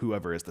of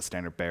whoever is the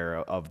standard bearer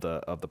of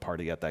the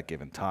party at that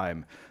given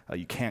time.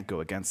 You can't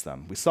go against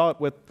them. We saw it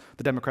with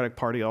the Democratic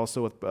Party,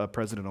 also with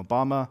President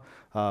Obama.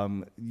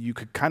 You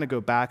could kind of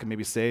go back and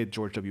maybe say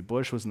George W.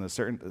 Bush was in a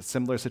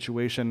similar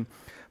situation.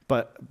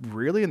 But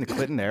really, in the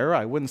Clinton era,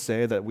 I wouldn't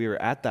say that we were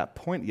at that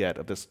point yet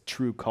of this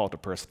true cult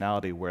of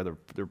personality where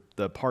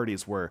the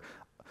parties were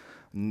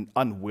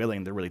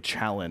unwilling to really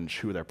challenge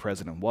who their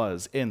president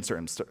was in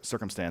certain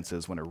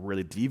circumstances when it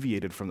really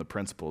deviated from the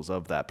principles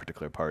of that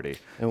particular party.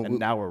 And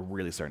now we're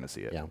really starting to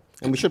see it. Yeah,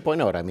 and we should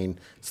point out, I mean,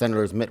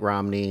 Senators Mitt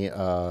Romney,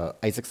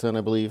 Isaacson,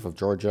 I believe, of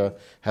Georgia,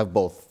 have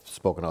both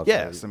spoken out.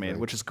 Yes,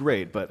 which is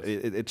great, but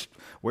it's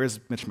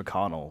where's Mitch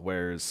McConnell?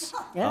 Where's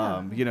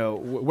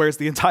where's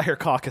the entire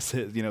caucus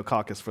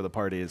for the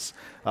parties,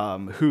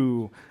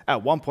 who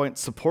at one point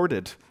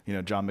supported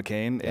John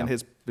McCain in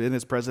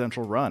his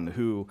presidential run,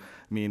 who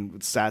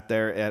sat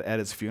there at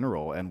his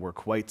funeral and were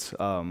quite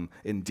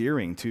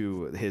endearing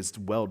to his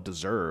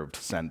well-deserved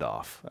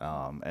send-off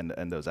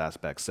and those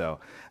aspects.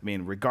 So,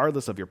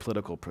 regardless of your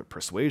political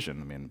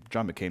persuasion,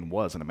 John McCain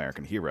was an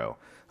American hero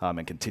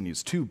and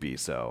continues to be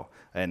so,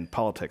 and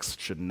politics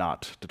should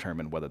not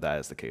determine whether that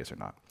is the case or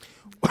not.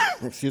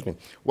 Excuse me.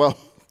 Well,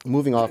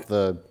 moving off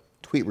the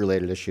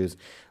tweet-related issues,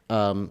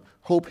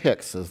 Hope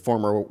Hicks, a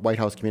former White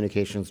House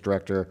communications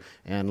director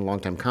and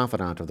longtime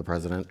confidant of the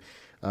president,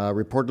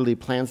 reportedly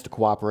plans to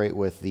cooperate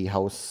with the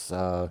House,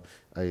 I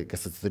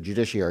guess it's the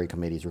Judiciary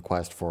Committee's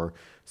request for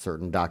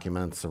certain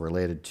documents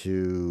related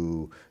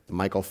to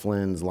Michael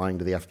Flynn's lying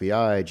to the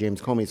FBI,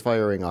 James Comey's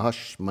firing, a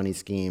hush money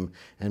scheme,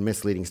 and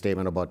misleading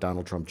statement about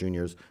Donald Trump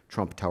Jr.'s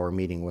Trump Tower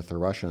meeting with the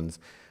Russians.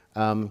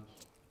 And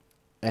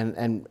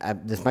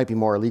this might be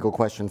more a legal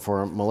question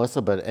for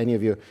Melissa, but any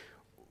of you,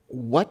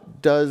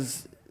 what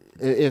does,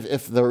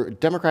 if the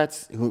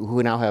Democrats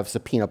who now have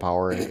subpoena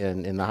power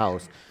in the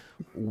House,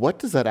 what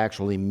does that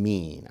actually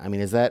mean?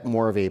 Is that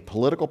more of a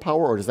political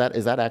power, or is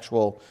that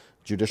actual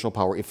judicial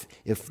power? If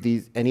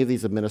any of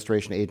these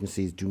administration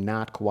agencies do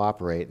not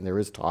cooperate, and there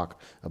is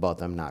talk about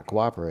them not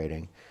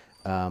cooperating,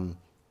 and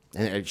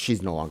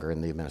she's no longer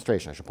in the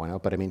administration, I should point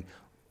out, but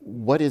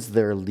what is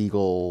their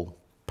legal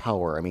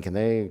power? Can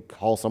they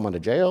haul someone to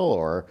jail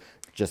or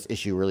just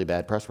issue really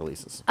bad press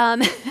releases?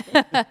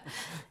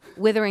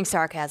 Withering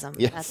sarcasm.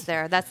 Yes.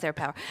 That's their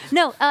power.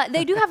 No,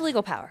 they do have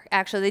legal power.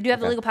 Actually, they do have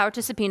the legal power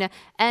to subpoena.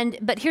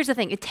 But here's the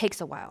thing: it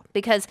takes a while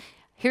because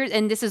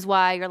and this is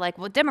why you're like,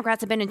 well,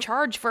 Democrats have been in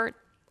charge for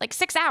like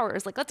 6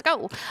 hours. Like, let's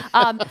go.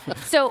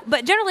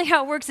 But generally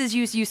how it works is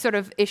you sort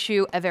of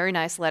issue a very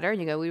nice letter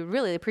and you go, we would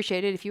really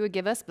appreciate it if you would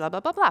give us blah, blah,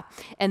 blah, blah.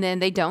 And then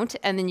they don't.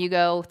 And then you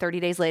go 30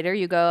 days later,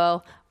 you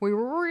go, we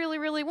really,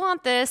 really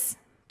want this.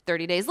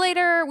 30 days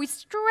later, we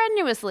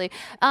strenuously.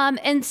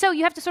 And so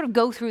you have to sort of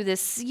go through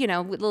this,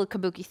 little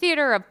kabuki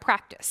theater of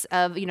practice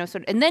of,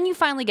 and then you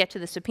finally get to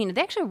the subpoena.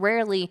 They actually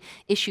rarely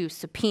issue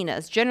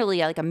subpoenas. Generally,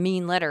 like a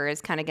mean letter is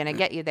kind of going to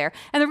get you there.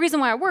 And the reason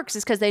why it works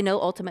is because they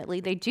know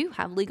ultimately they do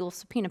have legal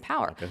subpoena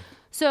power. Okay.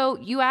 So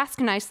you ask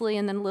nicely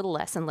and then a little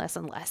less and less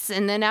and less.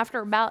 And then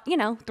after about,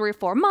 3 or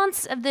 4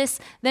 months of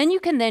this, then you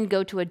can then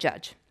go to a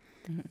judge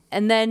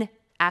and then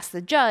ask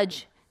the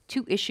judge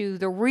to issue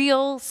the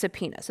real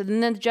subpoena. So then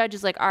the judge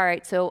is like, all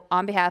right, so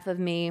on behalf of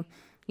me,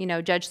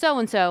 Judge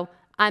so-and-so,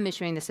 I'm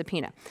issuing the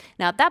subpoena.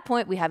 Now, at that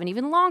point, we have an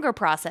even longer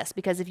process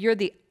because if you're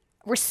the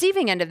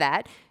receiving end of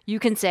that, you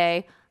can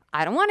say,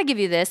 I don't want to give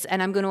you this,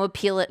 and I'm going to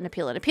appeal it and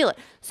appeal it and appeal it.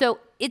 So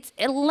it's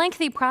a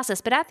lengthy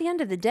process, but at the end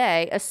of the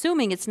day,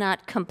 assuming it's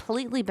not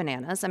completely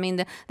bananas, I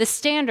mean, the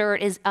standard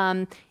is,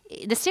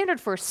 the standard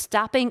for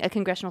stopping a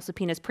congressional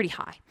subpoena is pretty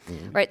high,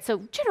 right? So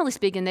generally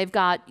speaking, they've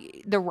got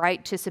the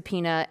right to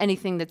subpoena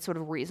anything that's sort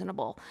of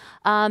reasonable.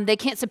 They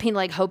can't subpoena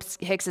like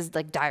Hicks's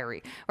like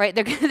diary, right?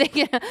 They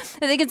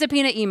can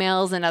subpoena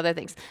emails and other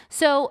things.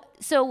 So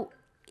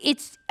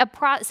it's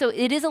so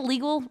it is a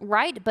legal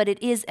right, but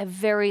it is a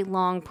very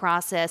long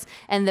process.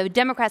 And the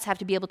Democrats have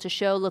to be able to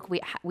show, look,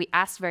 we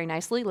asked very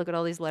nicely. Look at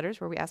all these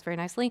letters where we asked very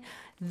nicely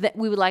that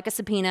we would like a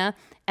subpoena.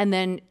 And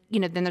then,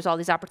 then there's all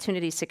these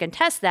opportunities to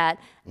contest that.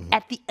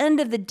 At the end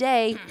of the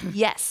day,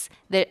 yes,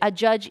 a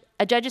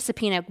judge's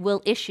subpoena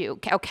will issue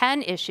or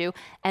can issue.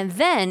 And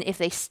then if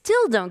they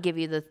still don't give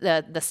you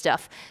the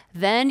stuff,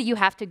 then you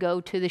have to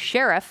go to the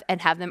sheriff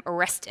and have them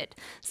arrested.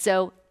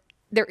 So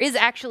there is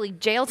actually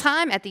jail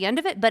time at the end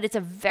of it, but it's a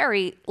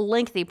very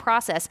lengthy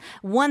process,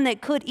 one that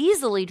could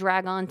easily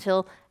drag on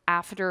till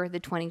after the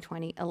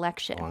 2020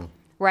 election,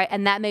 right?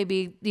 And that may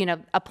be,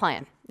 a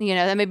plan.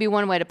 That may be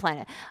one way to plan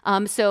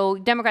it. So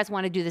Democrats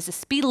want to do this as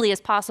speedily as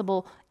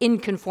possible in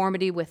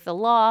conformity with the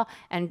law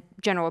and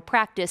general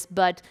practice,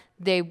 but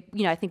they,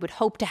 I think would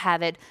hope to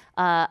have it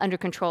under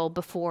control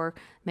before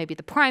maybe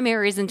the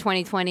primaries in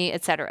 2020,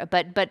 et cetera.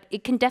 But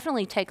it can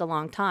definitely take a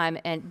long time,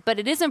 but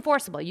it is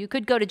enforceable. You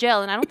could go to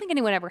jail, and I don't think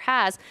anyone ever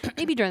has,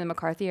 maybe during the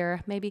McCarthy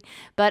era, maybe.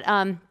 But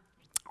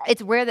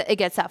it's rare that it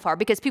gets that far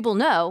because people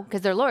know,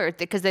 because they're lawyers,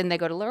 because then they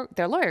go to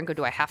their lawyer and go,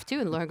 do I have to?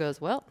 And the lawyer goes,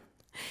 well,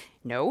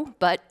 no,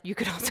 but you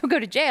could also go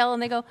to jail.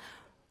 And they go,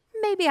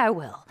 maybe I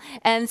will.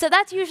 And so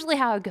that's usually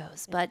how it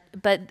goes. But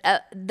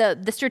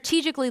the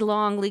strategically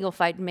long legal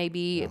fight may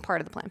be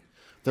part of the plan.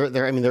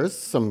 There is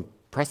some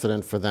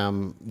precedent for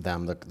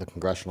the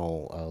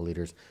congressional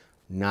leaders,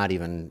 not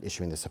even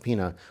issuing the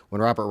subpoena. When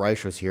Robert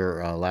Reich was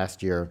here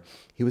last year,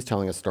 he was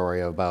telling a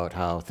story about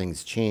how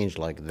things changed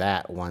like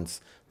that once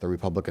the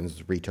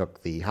Republicans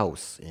retook the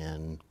House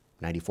in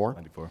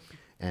 94.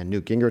 And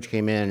Newt Gingrich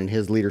came in, and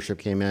his leadership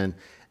came in,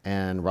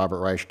 and Robert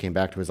Reich came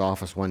back to his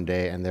office one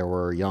day, and there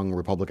were young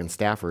Republican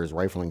staffers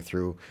rifling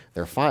through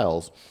their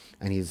files,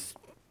 and he's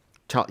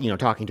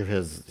talking to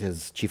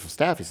his chief of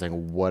staff. He's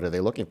saying, what are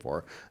they looking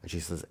for? And she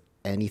says,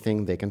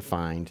 anything they can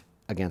find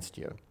against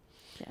you.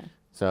 Yeah.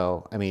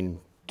 So,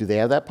 do they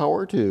have that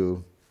power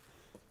to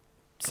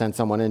send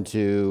someone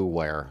into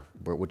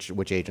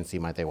which agency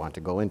might they want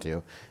to go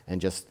into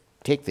and just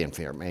take the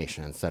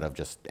information instead of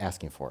just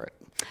asking for it?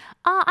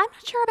 I'm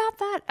not sure about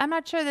that. I'm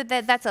not sure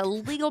that that's a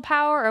legal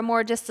power or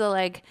more just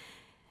a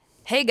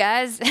hey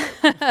guys,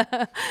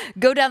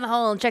 go down the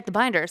hall and check the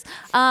binders.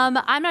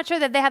 I'm not sure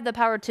that they have the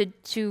power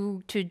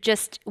to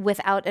just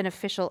without an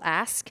official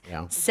ask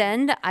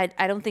send. I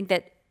don't think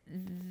that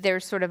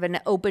there's sort of an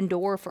open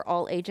door for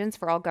all agents,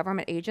 for all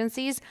government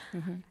agencies.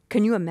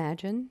 Can you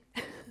imagine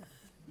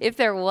if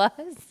there was?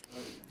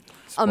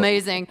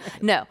 Amazing.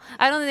 No,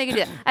 I don't think they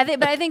could do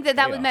that. I think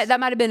that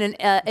might have been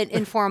an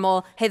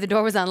informal, hey, the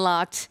door was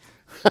unlocked.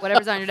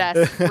 Whatever's on your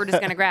desk, we're just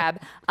going to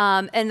grab.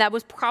 And that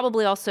was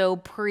probably also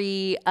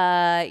pre,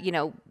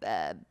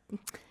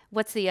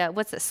 what's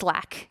the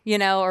Slack,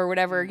 or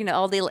whatever,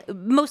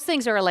 most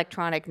things are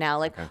electronic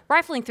now.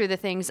 Rifling through the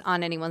things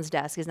on anyone's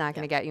desk is not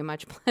going to get you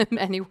much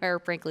anywhere,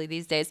 frankly,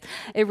 these days.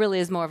 It really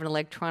is more of an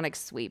electronic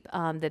sweep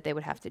that they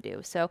would have to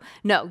do. So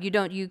no,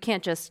 you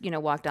can't just,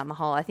 walk down the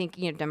hall. I think,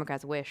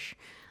 Democrats wish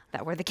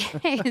that were the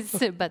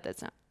case, but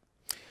that's not.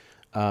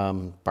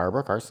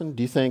 Barbara, Carson,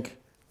 do you think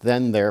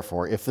then,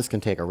 therefore, if this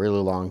can take a really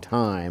long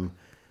time,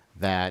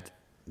 that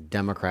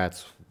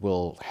Democrats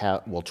will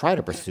try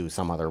to pursue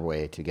some other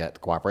way to get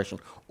cooperation,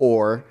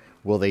 or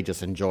will they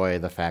just enjoy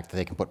the fact that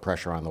they can put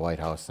pressure on the White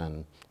House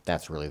and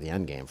that's really the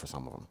end game for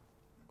some of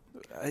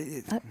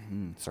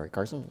them? Sorry,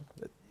 Carson?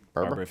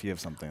 Barbara, if you have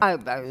something.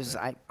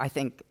 I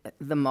think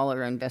the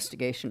Mueller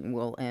investigation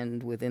will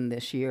end within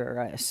this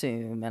year, I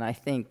assume, and I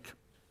think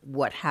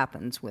what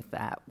happens with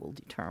that will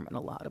determine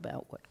a lot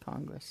about what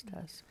Congress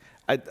does.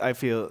 I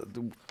feel,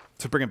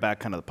 to bring it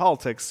back kind of the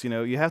politics,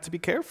 you have to be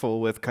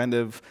careful with kind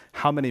of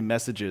how many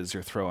messages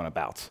you're throwing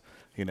about.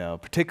 You know,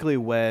 particularly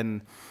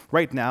when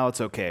right now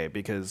it's okay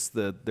because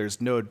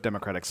there's no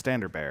Democratic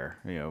standard bearer,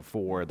 you know,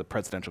 for the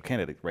presidential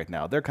candidate right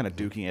now. They're kind of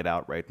duking it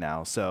out right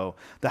now. So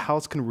the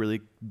House can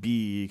really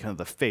be kind of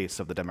the face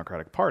of the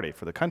Democratic Party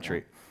for the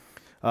country.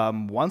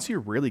 Once you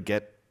really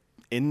get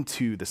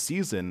into the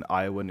season,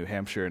 Iowa, New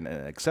Hampshire, and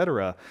et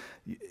cetera,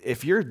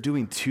 if you're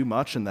doing too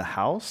much in the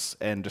House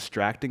and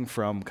distracting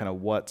from kind of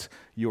what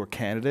your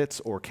candidate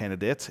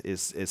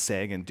is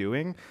saying and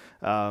doing,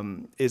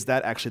 is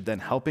that actually then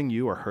helping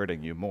you or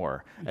hurting you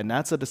more? And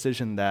that's a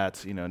decision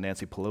that, you know,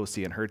 Nancy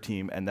Pelosi and her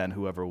team, and then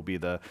whoever will be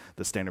the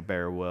standard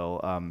bearer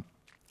will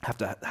have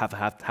to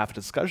have a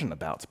discussion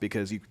about,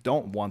 because you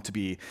don't want to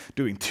be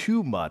doing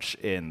too much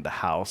in the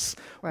House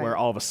where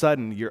all of a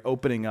sudden you're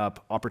opening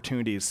up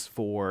opportunities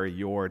for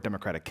your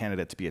Democratic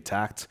candidate to be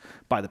attacked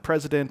by the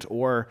president,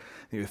 or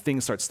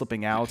things start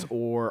slipping out,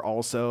 or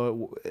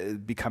also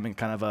becoming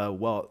kind of a,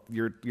 well,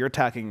 you're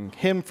attacking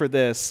him for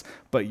this,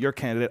 but your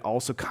candidate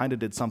also kind of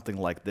did something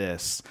like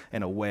this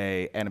in a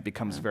way, and it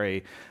becomes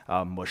very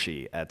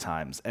mushy at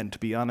times. And to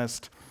be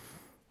honest,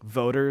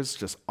 voters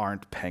just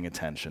aren't paying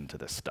attention to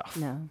this stuff.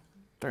 No.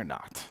 They're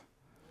not.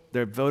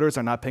 Their voters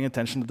are not paying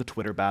attention to the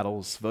Twitter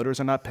battles. Voters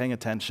are not paying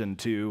attention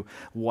to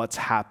what's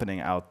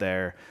happening out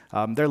there.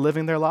 They're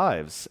living their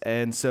lives.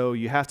 And so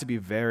you have to be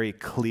very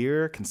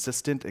clear,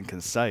 consistent, and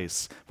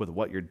concise with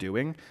what you're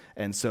doing.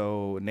 And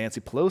so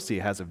Nancy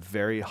Pelosi has a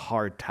very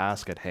hard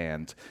task at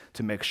hand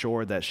to make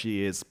sure that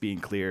she is being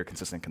clear,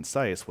 consistent,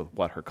 concise with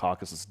what her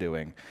caucus is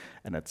doing.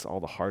 And it's all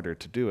the harder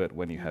to do it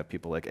when you have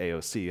people like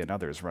AOC and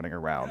others running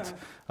around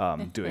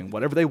doing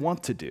whatever they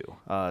want to do.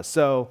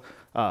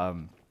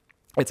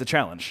 It's a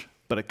challenge,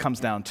 but it comes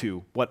down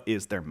to what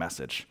is their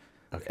message.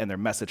 Okay. And their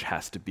message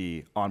has to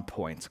be on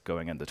point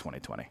going into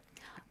 2020.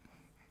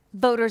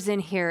 Voters in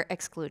here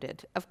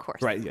excluded, of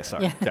course. Right, yeah,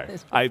 sorry. Yeah.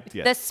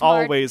 The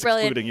smart, always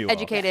brilliant, excluding you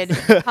educated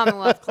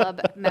Commonwealth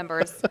Club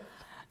members.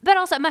 But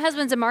also, my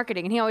husband's in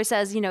marketing, and he always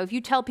says, you know, if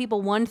you tell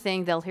people one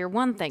thing, they'll hear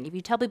one thing. If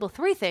you tell people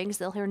three things,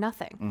 they'll hear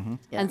nothing. Mm-hmm.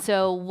 Yeah. And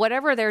so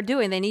whatever they're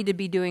doing, they need to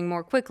be doing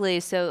more quickly,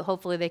 so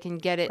hopefully they can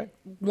get it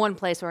one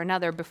place or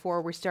another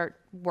before we start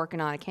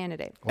working on a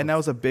candidate. And that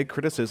was a big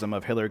criticism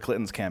of Hillary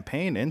Clinton's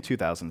campaign in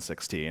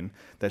 2016,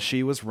 that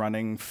she was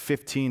running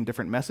 15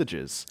 different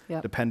messages,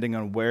 depending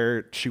on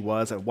where she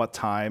was at what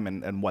time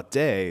and what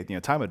day,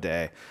 time of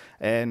day.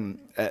 And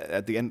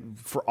at the end,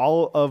 for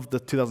all of the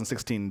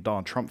 2016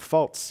 Donald Trump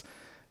faults,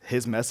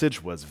 his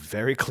message was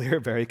very clear,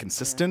 very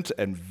consistent,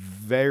 and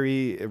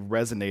very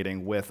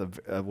resonating with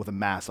a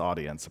mass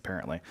audience,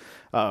 apparently.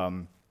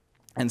 And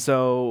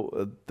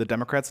so the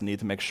Democrats need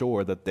to make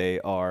sure that they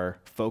are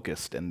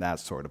focused in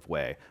that sort of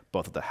way,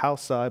 both at the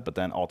House side, but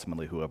then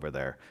ultimately whoever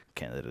their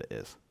candidate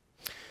is.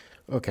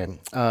 Okay.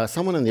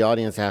 Someone in the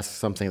audience asked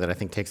something that I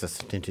think takes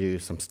us into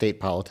some state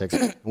politics.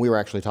 We were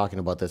actually talking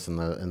about this in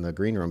the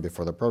green room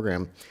before the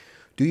program.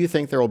 Do you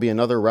think there will be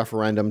another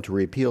referendum to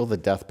repeal the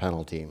death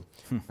penalty?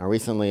 Now,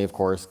 recently, of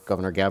course,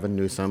 Governor Gavin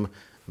Newsom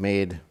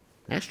made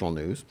national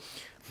news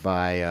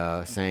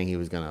by saying he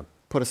was going to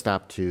put a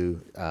stop to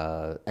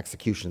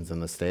executions in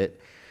the state.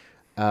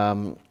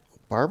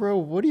 Barbara,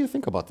 what do you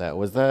think about that?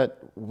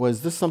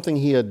 Was this something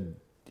he had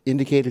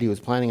indicated he was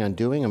planning on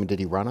doing? I mean, did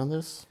he run on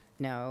this?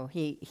 No,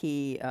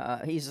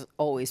 he's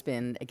always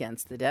been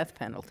against the death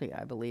penalty,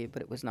 I believe,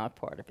 but it was not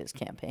part of his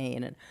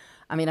campaign. And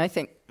I mean, I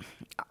think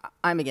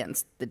I'm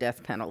against the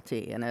death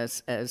penalty, and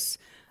as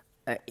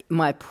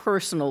my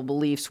personal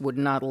beliefs would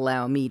not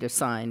allow me to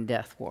sign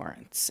death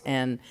warrants.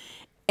 And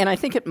I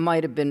think it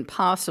might have been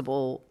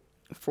possible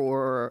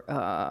for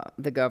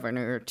the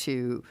governor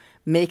to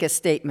make a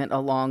statement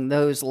along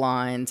those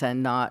lines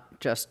and not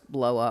just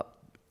blow up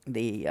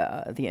the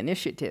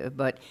initiative.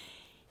 But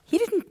he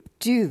didn't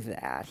do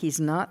that. He's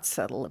not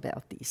subtle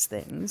about these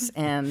things.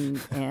 And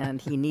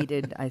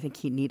I think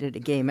he needed a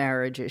gay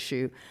marriage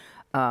issue,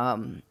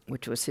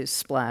 which was his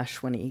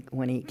splash when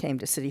he came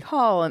to City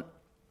Hall.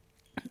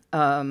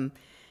 And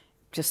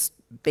just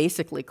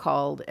basically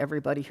called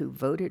everybody who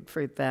voted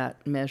for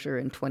that measure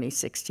in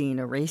 2016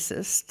 a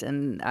racist.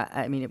 And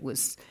I mean, it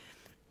was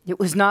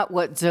not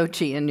what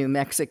Xochitl in New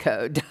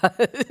Mexico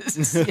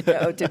does,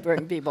 to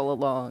bring people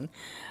along.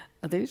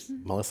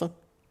 Melissa?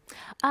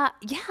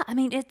 Yeah, I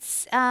mean,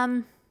 it's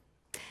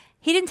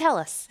he didn't tell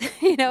us,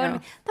 and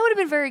that would have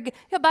been very good.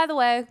 By the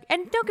way,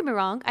 and don't get me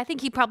wrong, I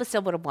think he probably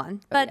still would have won,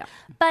 but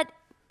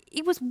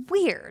it was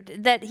weird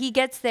that he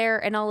gets there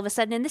and all of a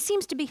sudden, and this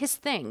seems to be his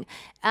thing,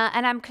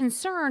 and I'm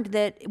concerned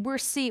that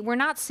we're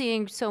not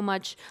seeing so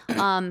much.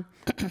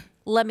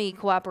 Let me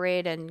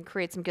cooperate and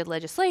create some good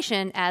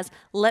legislation as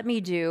let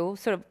me do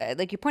sort of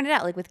like you pointed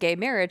out, like with gay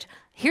marriage.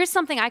 Here's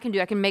something I can do.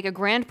 I can make a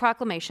grand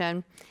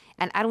proclamation,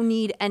 and I don't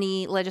need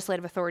any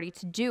legislative authority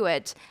to do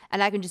it,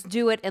 and I can just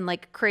do it and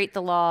like create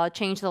the law,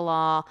 change the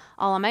law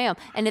all on my own.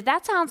 And if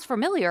that sounds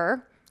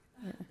familiar.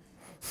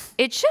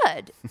 It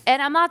should.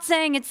 And I'm not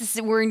saying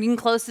we're even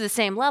close to the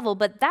same level,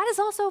 but that is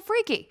also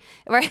freaky,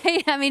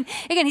 right? I mean,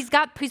 again, he's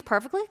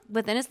perfectly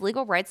within his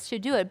legal rights to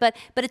do it, but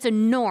it's a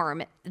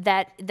norm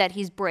that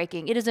he's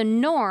breaking. It is a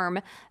norm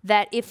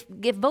that if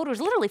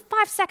voters literally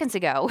 5 seconds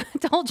ago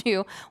told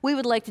you we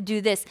would like to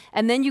do this,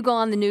 and then you go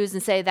on the news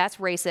and say that's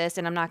racist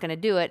and I'm not going to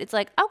do it, it's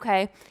like,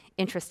 okay,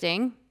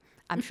 interesting.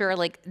 I'm sure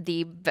like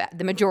the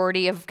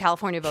majority of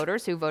California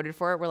voters who voted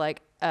for it were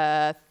like,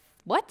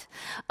 what?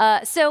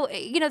 So,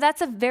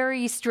 that's a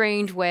very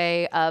strange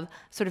way of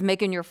sort of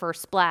making your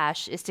first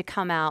splash, is to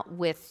come out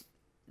with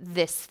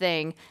this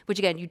thing, which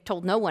again, you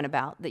told no one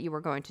about that you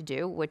were going to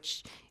do,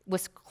 which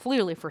was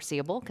clearly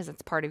foreseeable because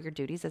it's part of your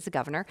duties as a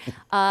governor.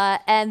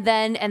 And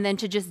then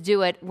to just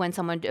do it when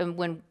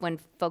when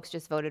folks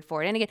just voted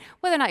for it. And again,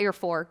 whether or not you're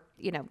for,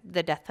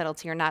 the death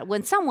penalty or not,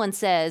 when someone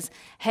says,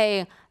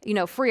 hey,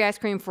 free ice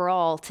cream for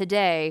all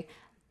today,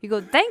 you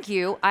go, thank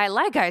you, I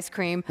like ice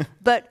cream,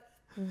 but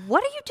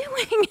what are you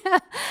doing?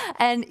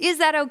 And is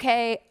that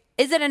okay?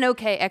 Is it an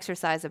okay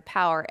exercise of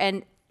power?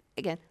 And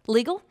again,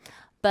 legal,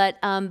 but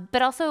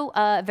also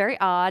very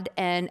odd.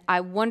 And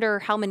I wonder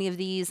how many of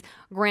these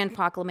grand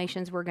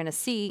proclamations we're going to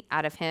see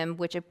out of him,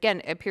 which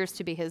again appears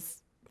to be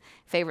his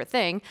favorite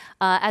thing,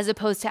 as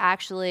opposed to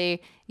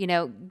actually,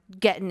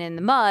 getting in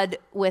the mud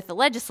with the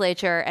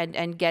legislature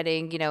and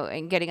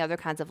getting other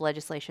kinds of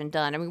legislation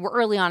done. I mean, we're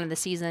early on in the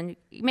season.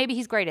 Maybe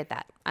he's great at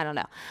that. I don't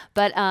know.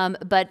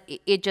 But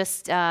it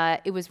just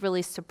it was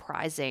really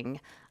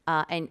surprising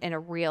and a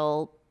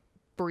real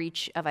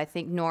breach of, I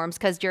think, norms,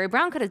 because Jerry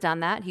Brown could have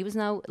done that. He was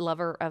no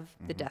lover of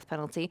the death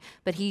penalty,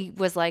 but he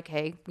was like,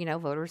 hey,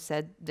 voters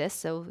said this,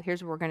 so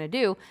here's what we're going to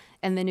do.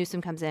 And then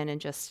Newsom comes in and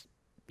just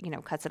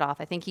cuts it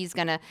off. I think he's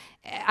gonna,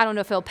 I don't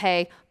know if he'll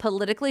pay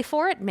politically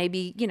for it.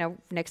 Maybe,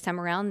 next time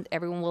around,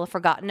 everyone will have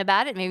forgotten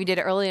about it. Maybe did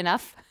it early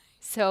enough.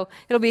 So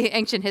it'll be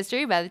ancient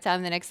history by the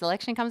time the next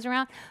election comes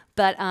around.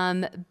 But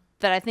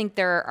I think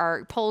there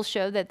are polls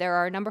show that there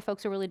are a number of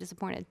folks who are really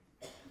disappointed.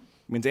 I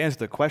mean, to answer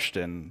the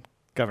question,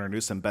 Governor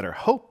Newsom better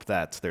hope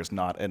that there's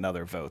not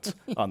another vote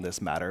on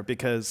this matter,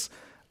 because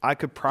I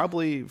could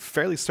probably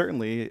fairly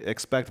certainly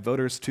expect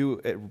voters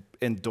to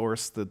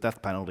endorse the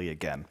death penalty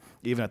again,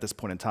 even at this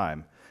point in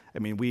time. I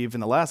mean, we've,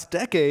 in the last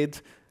decade,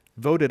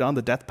 voted on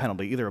the death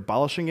penalty, either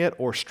abolishing it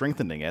or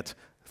strengthening it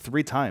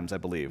 3 times, I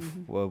believe.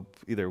 Mm-hmm. Well,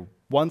 either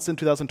once in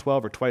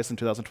 2012 or twice in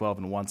 2012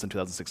 and once in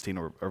 2016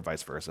 or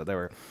vice versa. There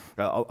were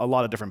a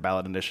lot of different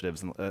ballot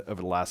initiatives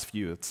over the last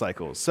few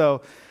cycles.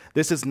 So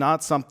this is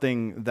not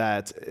something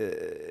that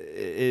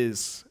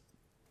he's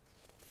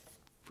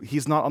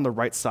not on the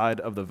right side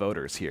of the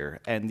voters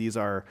here. And these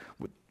are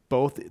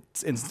both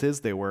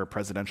instances, they were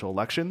presidential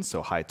elections,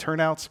 so high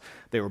turnouts.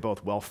 They were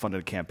both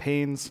well-funded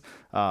campaigns.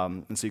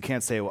 And so you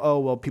can't say,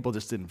 well, people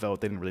just didn't vote.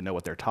 They didn't really know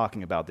what they're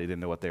talking about. They didn't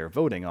know what they were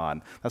voting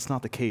on. That's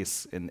not the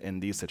case in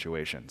these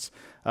situations.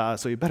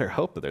 So you better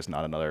hope that there's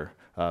not another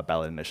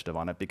ballot initiative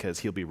on it, because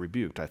he'll be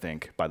rebuked, I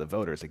think, by the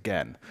voters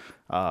again.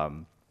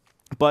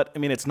 But, I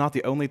mean, it's not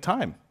the only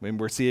time. I mean,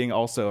 we're seeing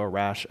also a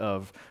rash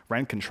of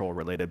rent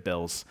control-related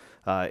bills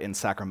in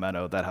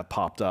Sacramento that have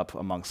popped up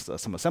amongst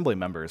some assembly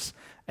members.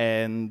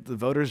 And the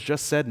voters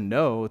just said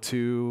no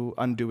to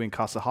undoing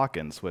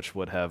Costa-Hawkins, which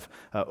would have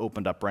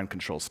opened up rent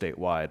control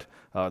statewide,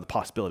 the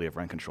possibility of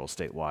rent control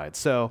statewide.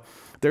 So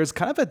there's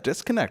kind of a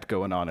disconnect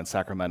going on in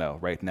Sacramento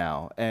right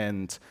now.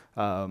 And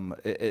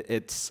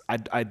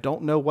I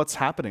don't know what's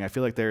happening. I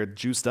feel like they're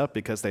juiced up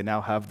because they now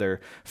have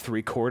their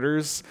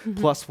 3/4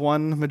 plus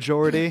 1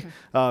 majority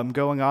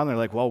going on. They're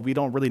like, well, we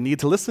don't really need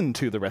to listen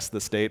to the rest of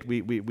the state.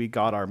 We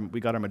got our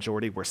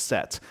majority. We're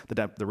set.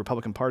 The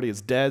Republican Party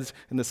is dead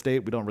in the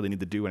state. We don't really need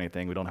to do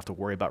anything. We don't have to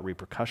worry about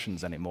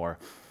repercussions anymore.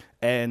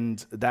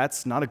 And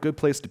that's not a good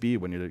place to be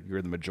when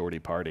you're the majority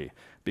party,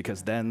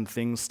 because then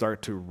things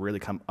start to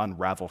really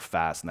unravel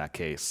fast in that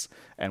case.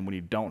 And when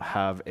you don't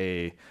have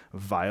a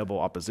viable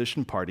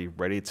opposition party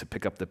ready to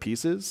pick up the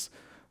pieces,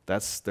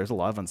 there's a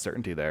lot of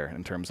uncertainty there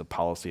in terms of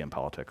policy and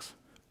politics.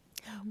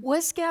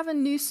 Was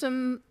Gavin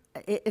Newsom,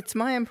 it's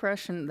my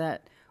impression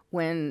that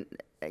when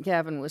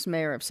Gavin was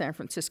mayor of San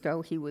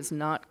Francisco, he was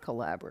not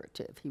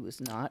collaborative. He was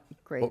not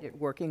great at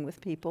working with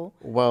people.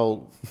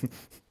 Well,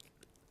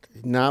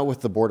 not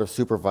with the Board of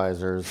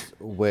Supervisors,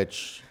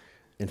 which,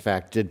 in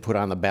fact, did put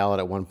on the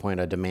ballot at one point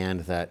a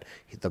demand that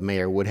the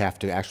mayor would have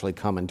to actually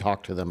come and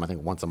talk to them, I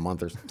think, once a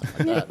month or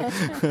something like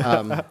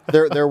that.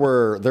 There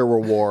were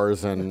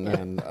wars,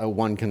 and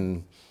one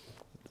can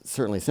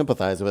certainly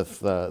sympathize with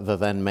the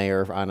then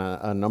mayor on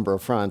a number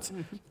of fronts,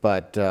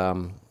 but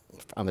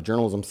on the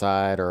journalism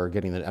side or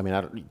getting the, I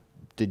mean,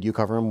 did you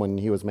cover him when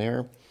he was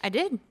mayor? I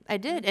did,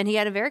 and he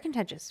had a very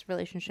contentious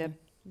relationship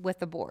with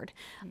the board,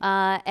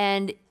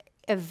 and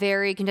a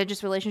very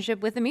contentious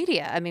relationship with the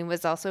media. I mean,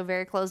 was also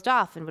very closed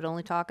off and would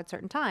only talk at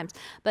certain times.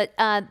 But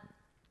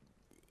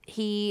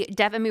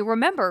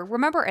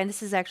remember, and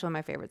this is actually one of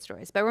my favorite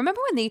stories, but remember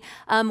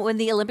when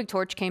the Olympic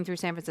torch came through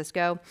San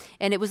Francisco,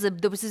 and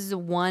this is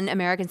one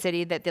American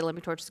city that the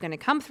Olympic torch was going to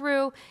come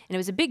through, and it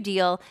was a big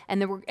deal,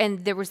 and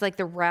there was like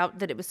the route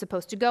that it was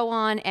supposed to go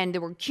on, and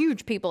there were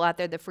huge people out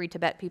there, the Free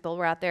Tibet people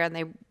were out there, and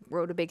they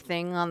wrote a big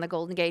thing on the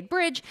Golden Gate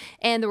Bridge,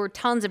 and there were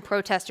tons of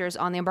protesters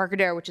on the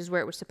Embarcadero, which is where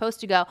it was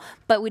supposed to go,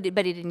 but he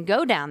didn't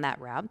go down that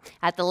route.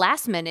 At the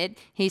last minute,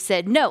 he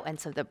said no, and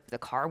so the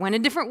car went a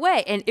different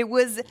way, and it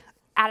was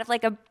out of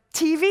like a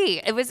TV.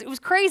 It was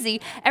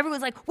crazy.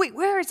 Everyone's like, wait,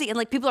 where is he? And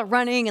like people are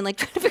running and like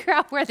trying to figure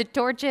out where the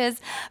torch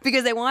is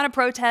because they want to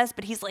protest,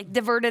 but he's like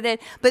diverted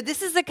it. But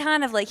this is the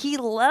kind of like, he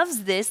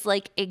loves this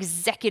like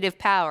executive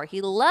power. He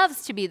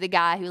loves to be the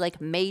guy who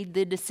like made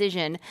the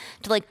decision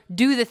to like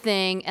do the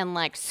thing and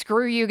like,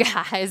 screw you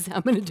guys,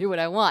 I'm going to do what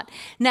I want.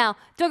 Now,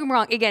 don't get me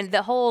wrong. Again,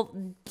 the whole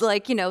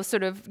like,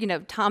 sort of,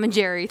 Tom and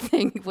Jerry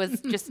thing was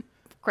just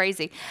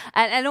crazy.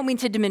 And I don't mean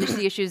to diminish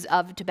the issues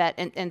of Tibet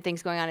and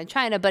things going on in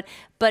China, but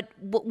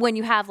when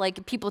you have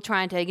like people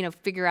trying to,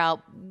 figure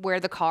out where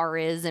the car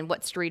is and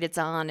what street it's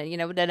on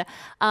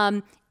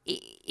and,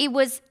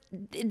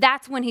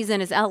 that's when he's in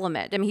his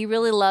element. I mean, he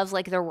really loves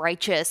like the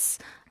righteous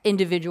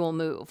individual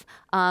move.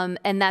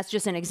 And that's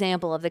just an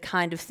example of the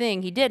kind of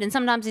thing he did. And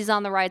sometimes he's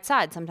on the right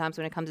side. Sometimes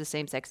when it comes to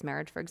same-sex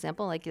marriage, for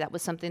example, like that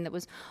was something that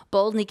was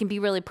bold and he can be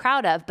really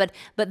proud of. But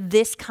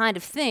this kind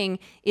of thing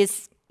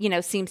is,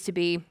 seems to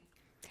be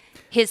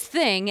his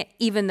thing,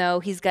 even though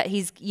he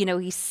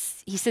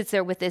sits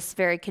there with this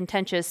very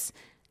contentious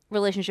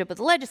relationship with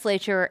the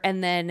legislature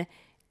and then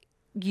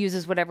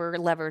uses whatever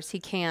levers he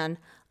can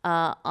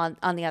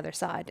on the other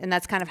side. And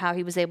that's kind of how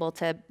he was able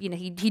to,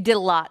 he did a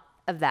lot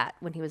of that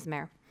when he was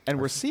mayor. And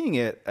we're seeing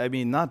it, I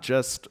mean, not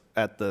just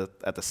at the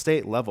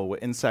state level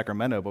in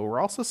Sacramento, but we're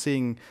also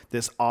seeing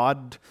this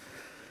odd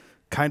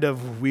kind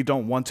of, we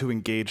don't want to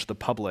engage the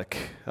public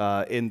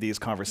in these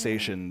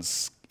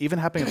conversations, even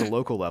happening at the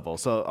local level.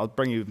 So I'll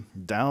bring you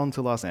down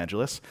to Los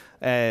Angeles,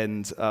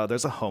 and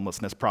there's a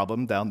homelessness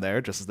problem down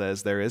there, just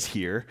as there is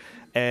here.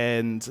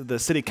 And the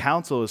city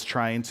council is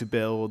trying to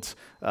build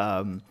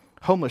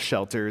homeless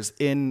shelters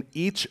in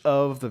each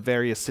of the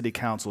various city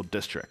council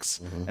districts.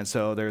 Mm-hmm. And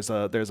so there's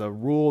a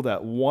rule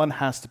that one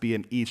has to be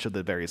in each of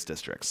the various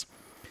districts.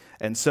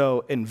 And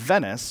so in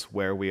Venice,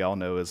 where we all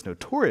know is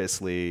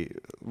notoriously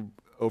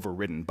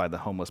overridden by the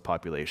homeless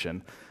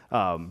population,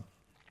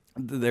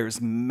 there's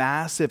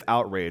massive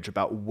outrage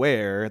about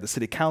where the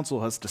city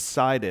council has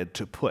decided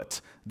to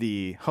put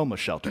the homeless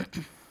shelter.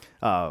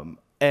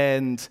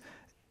 And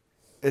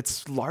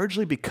it's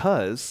largely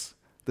because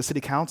the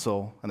city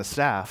council and the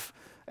staff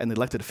and the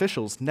elected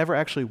officials never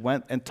actually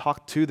went and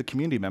talked to the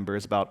community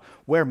members about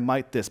where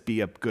might this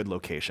be a good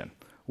location.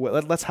 Well,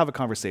 let's have a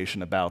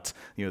conversation about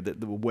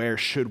where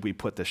should we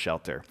put this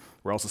shelter.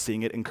 We're also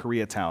seeing it in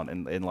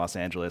Koreatown in Los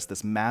Angeles,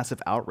 this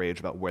massive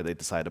outrage about where they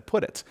decide to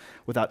put it.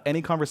 Without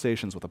any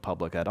conversations with the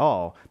public at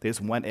all, they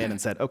just went in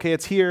and said, okay,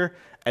 it's here.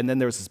 And then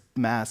there was this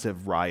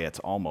massive riot,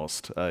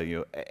 almost,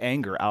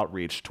 anger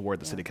outreach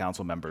toward the city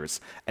council members.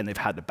 And they've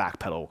had to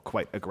backpedal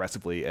quite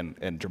aggressively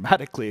and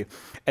dramatically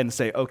and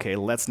say, okay,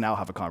 let's now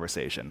have a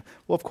conversation.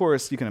 Well, of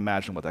course, you can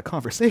imagine what that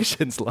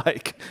conversation's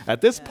like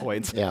at this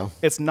point. Yeah.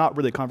 It's not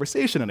really a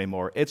conversation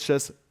anymore. It's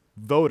just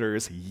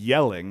voters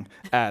yelling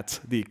at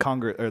the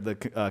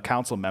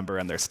council member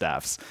and their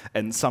staffs,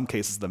 and in some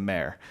cases the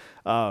mayor.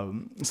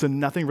 So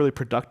nothing really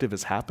productive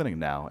is happening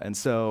now. And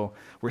so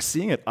we're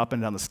seeing it up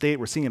and down the state.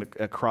 We're seeing it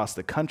across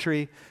the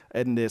country,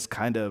 and this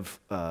kind of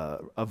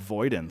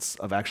avoidance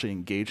of actually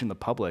engaging the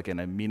public in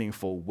a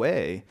meaningful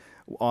way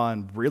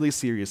on really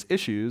serious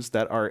issues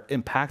that are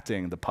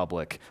impacting the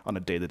public on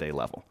a day-to-day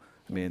level.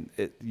 I mean,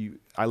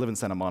 I live in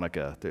Santa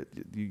Monica.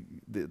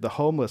 The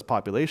homeless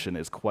population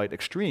is quite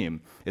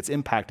extreme. It's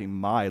impacting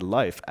my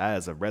life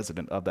as a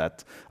resident of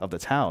the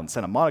town.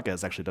 Santa Monica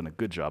has actually done a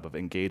good job of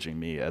engaging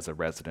me as a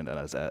resident and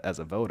as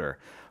a voter,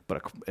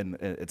 but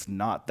it's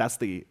not. That's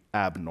the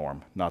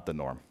abnorm, not the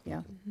norm.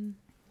 Yeah.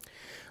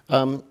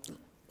 Mm-hmm.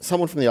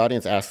 Someone from the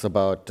audience asks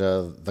about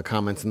the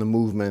comments in the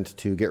movement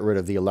to get rid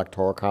of the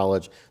Electoral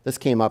College. This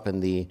came up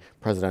in the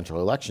presidential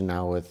election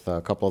now with a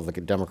couple of the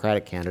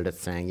Democratic candidates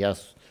saying,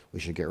 yes, we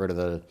should get rid of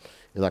the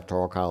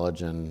Electoral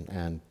College,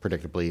 and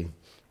predictably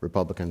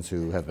Republicans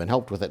who have been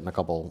helped with it in a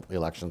couple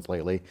elections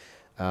lately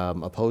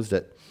opposed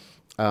it.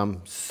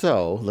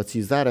 So let's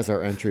use that as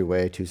our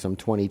entryway to some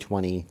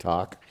 2020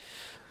 talk.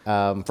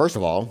 First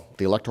of all,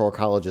 the Electoral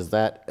College, is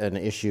that an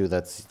issue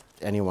that's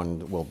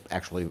anyone will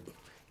actually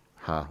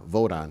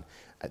vote on?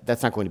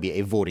 That's not going to be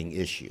a voting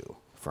issue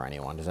for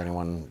anyone. Does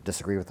anyone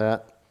disagree with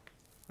that?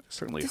 I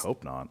certainly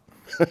hope not.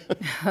 There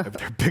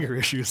are bigger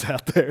issues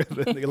out there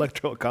than the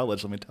Electoral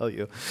College, let me tell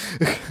you.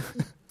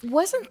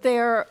 Wasn't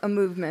there a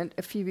movement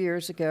a few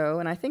years ago,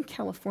 and I think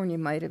California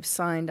might have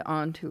signed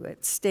on to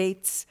it,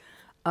 states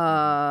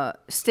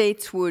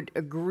would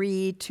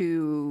agree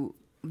to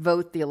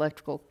vote the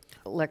Electoral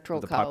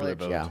College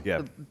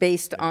vote,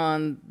 based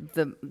on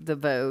the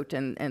vote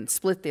and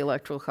split the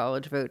Electoral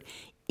College vote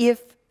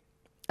if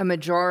a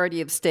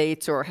majority of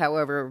states, or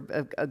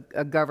however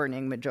a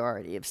governing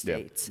majority of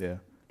states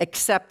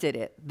accepted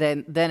it,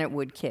 then it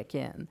would kick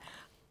in.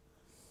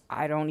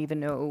 I don't even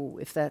know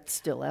if that's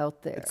still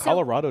out there.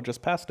 Colorado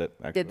just passed it,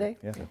 actually. Did they?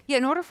 Yeah. Yeah,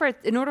 in order for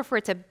it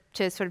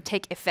to sort of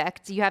take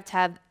effect, you have to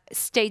have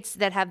states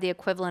that have the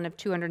equivalent of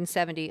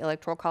 270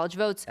 electoral college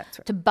votes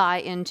to buy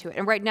into it.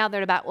 And right now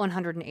they're at about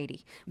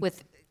 180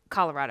 with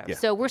Colorado. Yeah.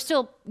 So we're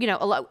still,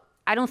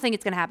 I don't think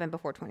it's going to happen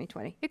before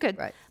 2020. It could,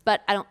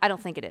 but I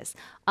don't think it is.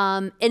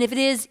 And if it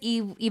is,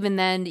 even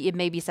then, it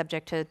may be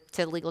subject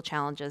to legal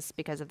challenges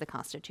because of the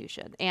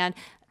Constitution. And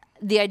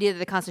the idea that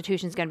the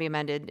Constitution is going to be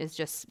amended is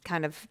just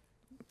kind of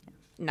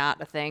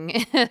not a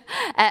thing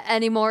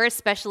anymore,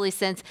 especially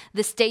since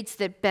the states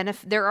that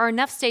there are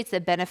enough states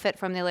that benefit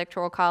from the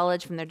Electoral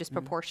College, from their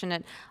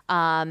disproportionate,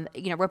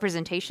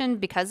 representation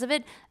because of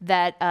it,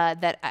 that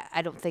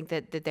I don't think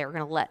that they're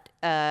going to let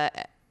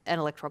an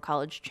Electoral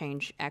College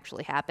change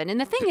actually happen. And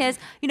the thing is,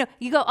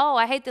 you go, oh,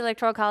 I hate the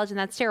Electoral College and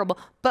that's terrible.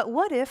 But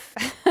what if,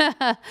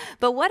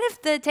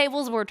 the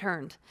tables were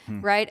turned,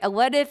 right?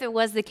 What if it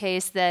was the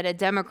case that a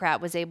Democrat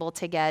was able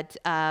to get,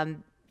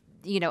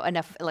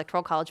 enough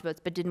Electoral College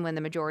votes, but didn't win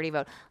the majority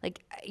vote?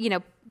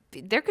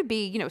 There could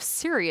be,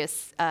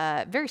 serious,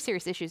 very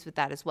serious issues with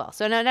that as well.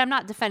 So I'm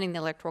not defending the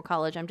Electoral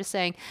College. I'm just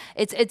saying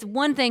it's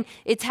one thing.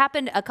 It's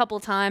happened a couple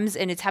of times,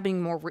 and it's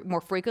happening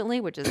more frequently,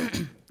 which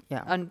is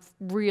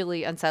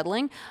really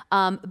unsettling.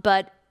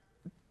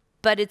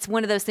 But it's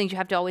one of those things you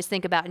have to always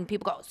think about. And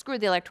people go, oh, screw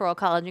the Electoral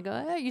College. And you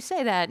go, you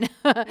say that,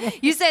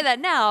 you say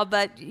that now,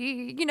 but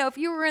if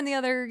you were on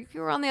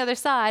the other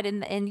side,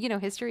 and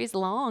history is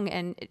long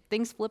and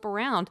things flip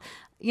around,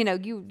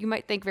 you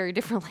might think very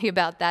differently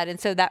about that. And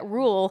so that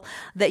rule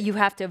that you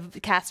have to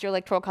cast your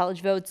Electoral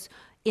College votes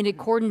in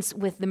accordance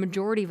with the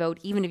majority vote,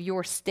 even if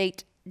your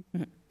state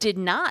did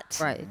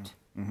not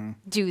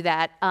do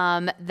that,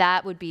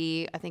 that would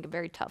be, I think, a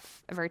very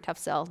tough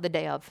sell the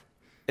day of.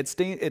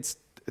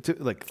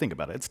 Think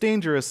about it. It's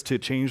dangerous to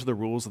change the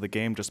rules of the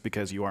game just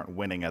because you aren't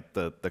winning at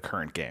the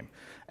current game.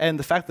 And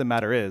the fact of the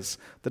matter is,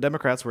 the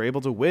Democrats were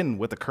able to win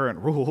with the current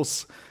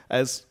rules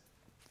as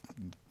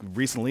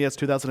recently as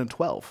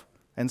 2012.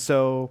 And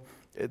so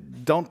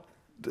don't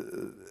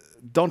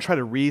try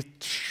to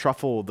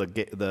reshuffle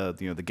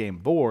the game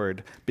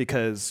board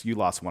because you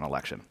lost one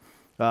election.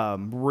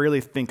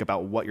 Really think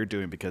about what you're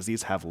doing, because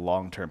these have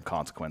long-term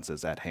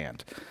consequences at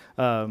hand.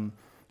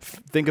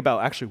 Think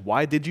about actually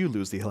why did you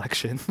lose the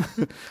election,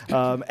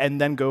 and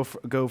then go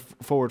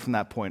forward from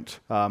that point.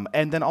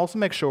 And then also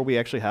make sure we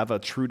actually have a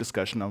true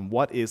discussion on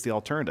what is the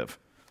alternative.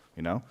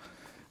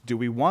 Do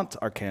we want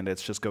our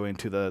candidates just going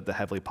to the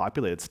heavily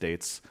populated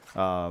states?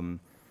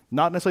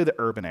 Not necessarily the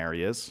urban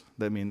areas.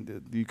 I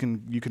mean, you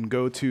can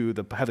go to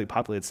the heavily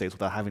populated states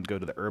without having to go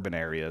to the urban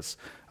areas,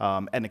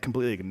 and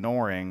completely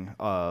ignoring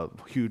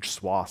huge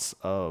swaths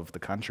of the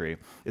country.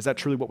 Is that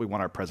truly what we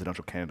want our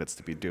presidential candidates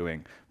to be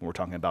doing when we're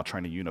talking about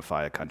trying to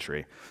unify a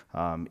country,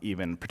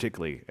 even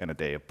particularly in a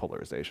day of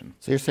polarization?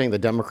 So you're saying the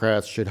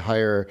Democrats should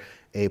hire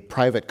a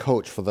private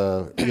coach for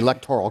the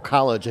Electoral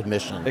College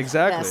admission?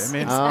 Exactly. Yes. I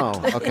mean,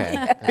 oh,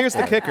 okay. Here's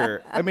the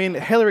kicker. I mean,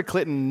 Hillary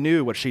Clinton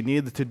knew what she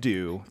needed to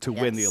do to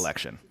win the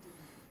election.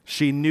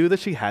 She knew that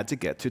she had to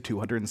get to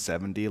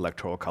 270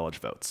 Electoral College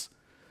votes.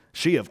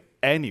 She, of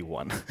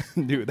anyone,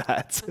 knew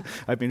that.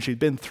 I mean, she'd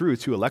been through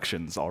 2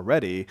 elections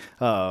already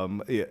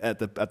at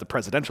the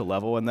presidential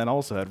level, and then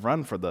also had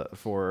run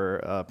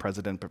for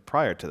president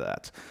prior to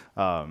that,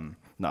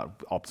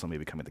 not ultimately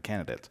becoming the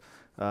candidate.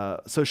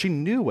 So she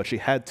knew what she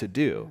had to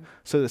do.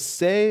 So to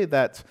say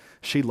that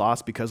she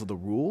lost because of the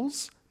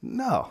rules,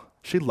 no.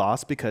 She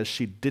lost because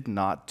she did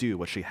not do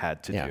what she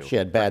had to do. She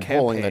had bad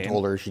polling that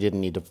told her she didn't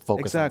need to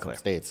focus on some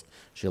states.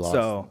 She lost.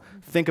 So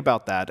think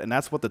about that, and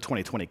that's what the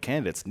 2020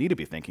 candidates need to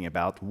be thinking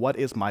about. What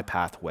is my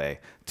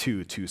pathway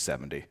to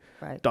 270?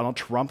 Right. Donald Donald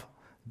Trump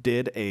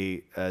did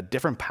a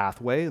different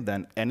pathway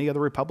than any other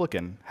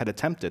Republican had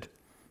attempted,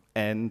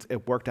 and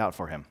it worked out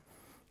for him.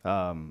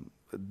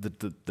 The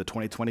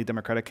 2020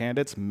 Democratic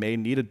candidates may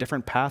need a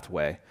different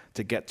pathway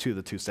to get to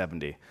the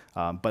 270,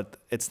 but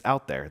it's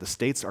out there. The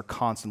states are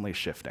constantly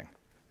shifting.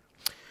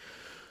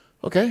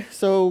 Okay,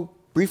 so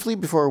briefly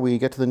before we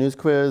get to the news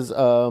quiz,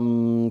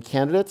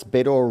 candidates,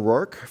 Beto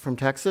O'Rourke from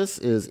Texas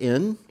is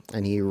in,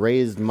 and he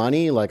raised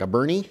money like a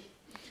Bernie.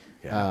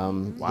 Yeah.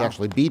 He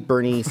actually beat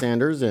Bernie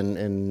Sanders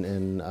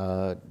in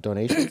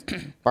donations.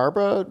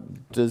 Barbara,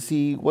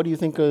 what do you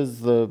think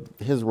is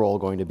his role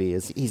going to be?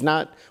 He's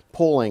not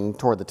polling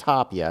toward the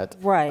top yet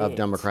of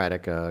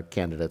Democratic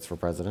candidates for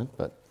president,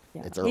 but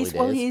it's early days.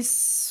 Well,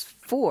 he's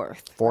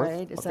fourth,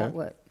 right? Is that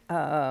what?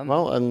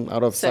 Well, and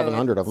out of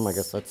 700 of them, I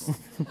guess that's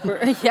near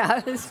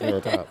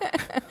the top.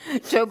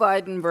 Joe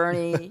Biden,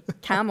 Bernie,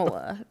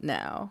 Kamala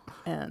now,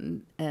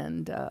 and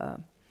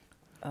Beto.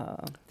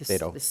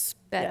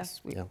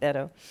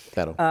 Beto.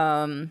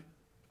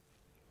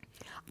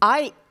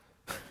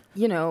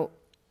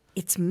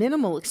 It's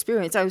minimal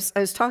experience. I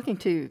was talking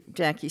to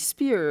Jackie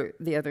Spear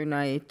the other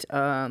night.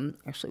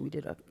 Actually, we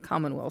did a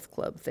Commonwealth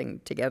Club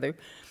thing together,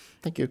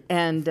 Thank you.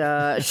 And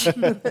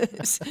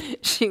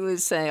she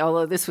was saying,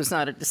 although this was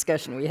not a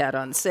discussion we had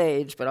on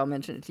stage, but I'll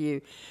mention it to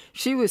you,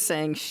 she was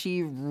saying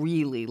she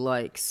really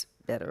likes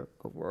Beto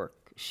O'Rourke.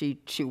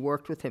 She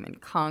worked with him in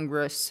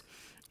Congress.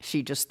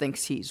 She just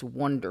thinks he's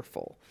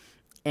wonderful.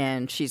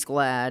 And she's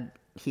glad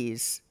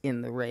he's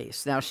in the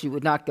race. Now, she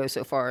would not go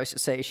so far as to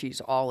say she's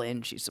all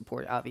in, she's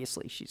supported.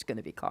 Obviously, she's going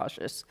to be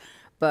cautious.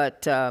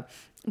 But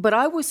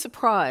I was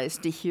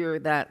surprised to hear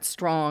that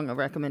strong a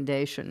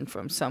recommendation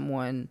from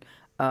someone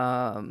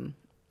of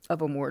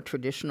a more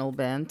traditional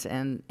bent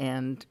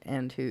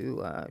and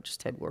who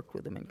just had worked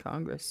with him in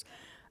Congress.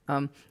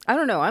 I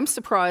don't know. I'm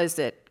surprised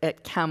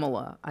at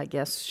Kamala. I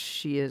guess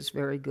she is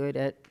very good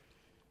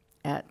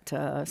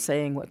at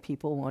saying what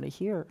people want to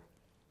hear.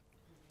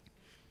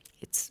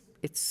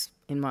 It's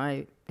in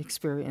my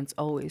experience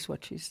always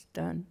what she's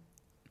done.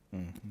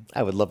 Mm-hmm.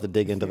 I would love to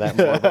dig into that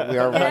more, but we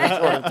are running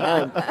short of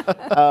time.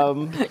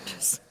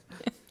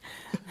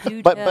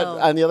 But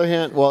on the other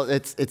hand, well,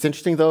 it's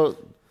interesting though.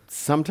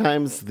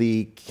 Sometimes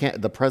the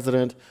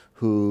president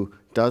who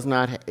is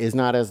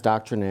not as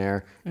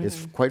doctrinaire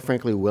is quite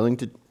frankly willing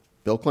to.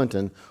 Bill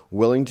Clinton,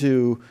 willing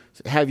to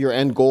have your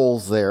end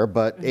goals there,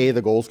 but A,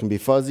 the goals can be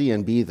fuzzy,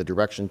 and B, the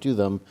direction to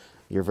them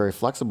you're very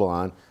flexible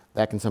on.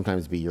 That can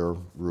sometimes be your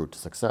route to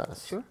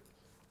success. Sure.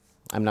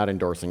 I'm not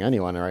endorsing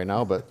anyone right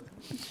now, but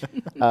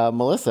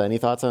Melissa, any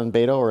thoughts on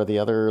Beto or the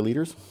other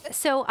leaders?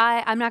 So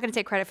I'm not going to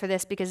take credit for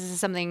this because this is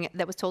something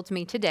that was told to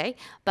me today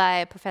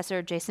by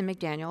Professor Jason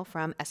McDaniel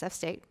from SF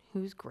State,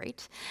 who's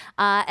great.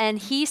 And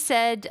he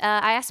said,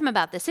 I asked him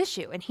about this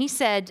issue, and he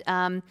said,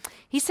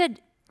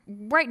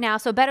 right now,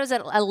 so Beto's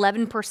at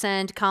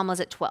 11%, Kamala's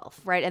at 12%,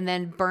 right? And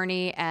then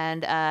Bernie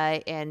and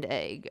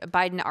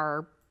Biden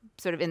are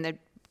sort of in the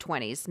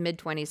 20s,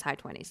 mid-20s, high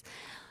 20s.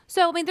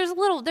 So, I mean,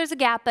 there's a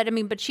gap,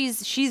 but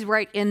she's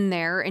right in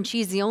there, and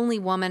she's the only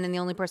woman and the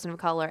only person of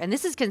color. And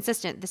this is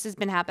consistent. This has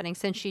been happening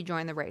since she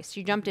joined the race.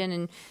 She jumped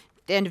in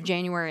the end of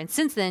January, and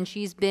since then,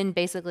 she's been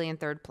basically in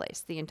third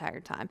place the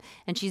entire time.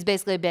 And she's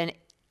basically been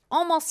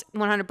almost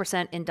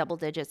 100% in double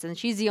digits. And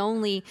she's the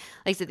only,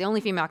 like I said, the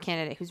only female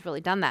candidate who's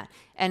really done that.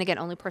 And again,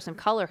 only person of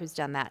color who's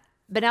done that.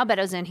 But now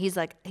Beto's in, he's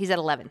at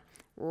 11,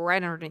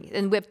 right underneath.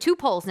 And we have 2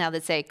 polls now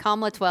that say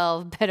Kamala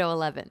 12, Beto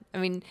 11. I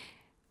mean,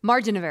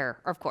 margin of error,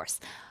 of course.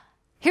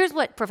 Here's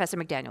what Professor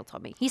McDaniel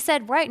told me. He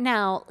said, right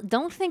now,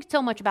 don't think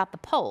so much about the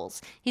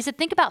polls. He said,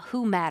 think about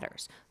who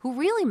matters. Who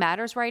really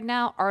matters right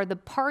now are the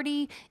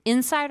party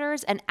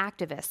insiders and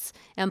activists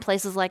in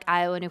places like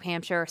Iowa, New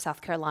Hampshire,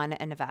 South Carolina,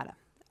 and Nevada,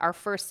 our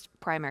first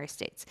primary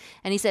states.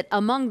 And he said,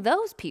 among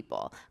those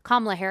people,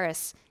 Kamala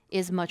Harris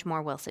is much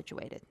more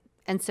well-situated.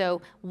 And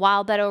so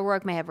while Beto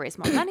O'Rourke may have raised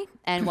more money,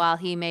 and while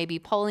he may be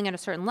polling at a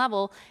certain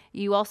level,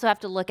 you also have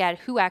to look at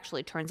who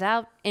actually turns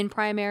out in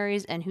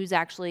primaries and who's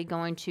actually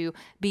going to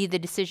be the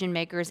decision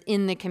makers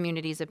in the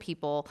communities of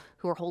people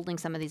who are holding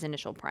some of these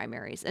initial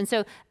primaries. And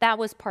so that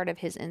was part of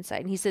his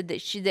insight. And he said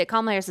that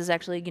Kamala Harris is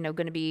actually, going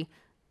to be,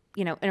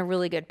 in a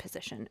really good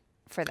position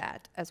for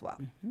that as well.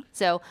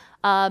 So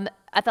I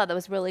thought that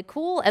was really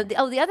cool. The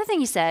other thing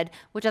he said,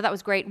 which I thought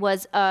was great,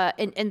 was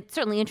and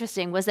certainly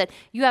interesting, was that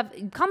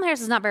Kamala Harris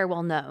is not very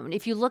well known.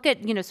 If you look at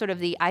sort of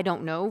the I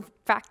don't know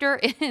factor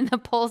in the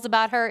polls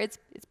about her, it's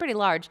pretty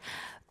large.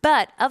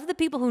 But of the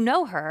people who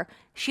know her,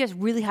 she has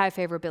really high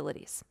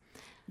favorabilities.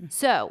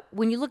 So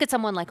when you look at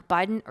someone like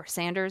Biden or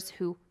Sanders,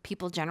 who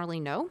people generally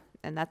know,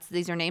 and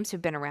these are names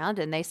who've been around,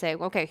 and they say,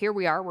 okay, here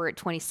we are, we're at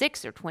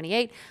 26 or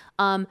 28.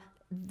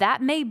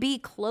 That may be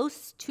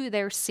close to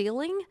their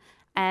ceiling,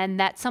 and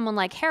that someone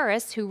like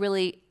Harris, who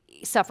really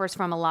suffers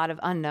from a lot of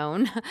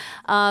unknown,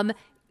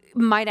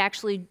 might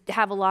actually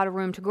have a lot of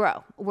room to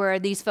grow, where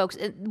these folks,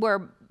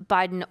 where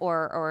Biden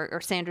or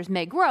Sanders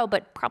may grow,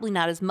 but probably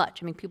not as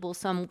much. I mean, people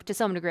to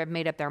some degree have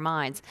made up their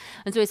minds.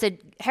 And so he said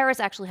Harris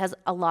actually has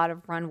a lot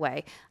of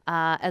runway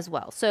as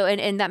well. So,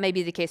 and that may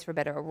be the case for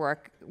Beto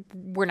O'Rourke.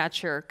 We're not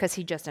sure because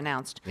he just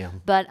announced. Yeah.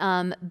 But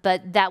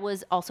that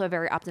was also a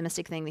very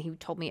optimistic thing that he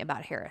told me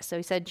about Harris. So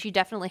he said she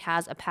definitely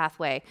has a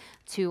pathway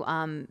to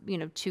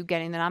to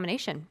getting the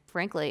nomination,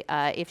 frankly,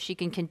 if she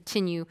can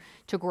continue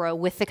to grow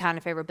with the kind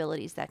of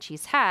favorabilities that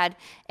she's had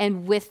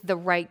and with the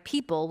right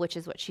people, which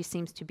is what she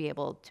seems to be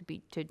able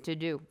to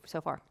do so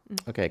far.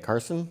 Okay,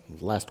 Carson,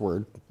 last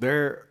word.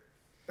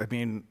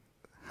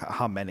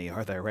 How many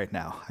are there right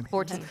now?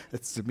 14.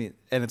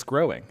 And it's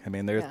growing. I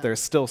mean, there's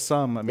still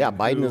some.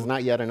 Biden is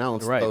not yet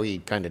announced, though he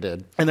kind of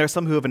did. And there's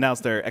some who have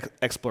announced their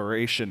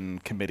exploration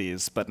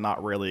committees, but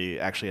not really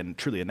actually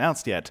truly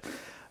announced yet.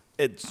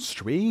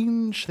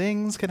 Strange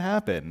things can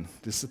happen.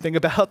 Just think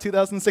about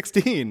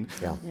 2016.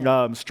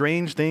 Yeah.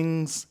 Strange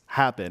things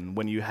happen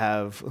when you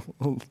have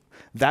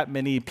that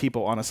many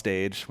people on a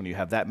stage, when you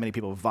have that many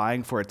people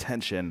vying for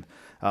attention.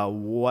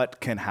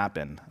 What can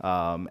happen?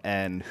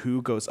 And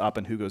who goes up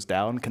and who goes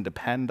down can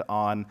depend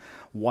on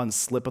one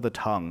slip of the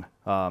tongue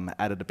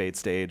at a debate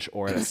stage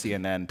or at a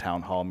CNN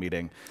town hall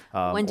meeting.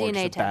 One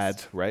DNA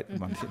test. One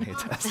DNA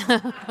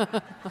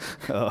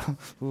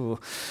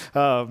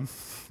test.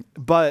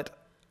 But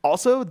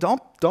Also,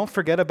 don't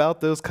forget about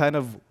those kind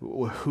of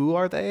who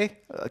are they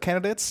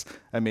candidates.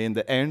 I mean,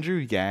 the Andrew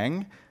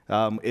Yang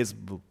is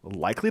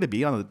likely to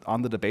be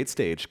on the debate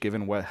stage,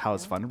 given how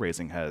his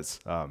fundraising has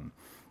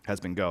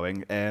been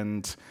going,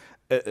 and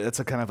it's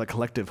a kind of a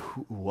collective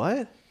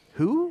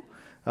who.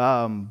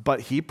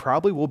 But he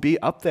probably will be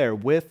up there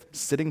with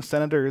sitting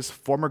senators,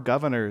 former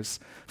governors,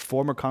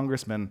 former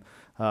congressmen,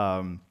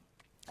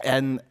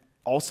 and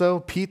also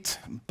Pete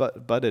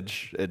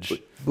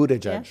Buttigieg,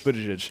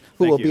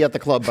 who will be at the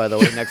club, by the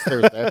way, next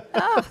Thursday.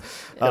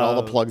 Get all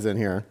the plugs in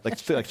here. Like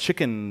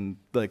chicken.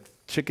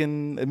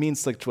 It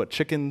means like what?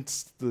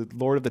 Chickens, the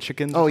Lord of the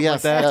Chickens. Oh or yes,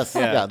 like that? yes,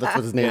 yeah. That's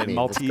what his name means.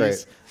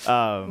 Maltese.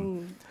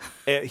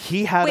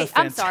 He had Wait,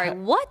 I'm sorry.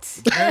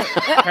 What?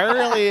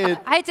 Apparently,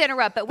 I had to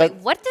interrupt, but wait,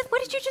 what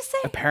did you just say?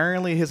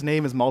 Apparently, his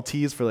name is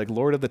Maltese for like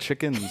Lord of the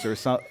Chickens or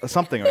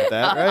something like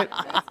that, right?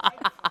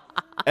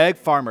 Egg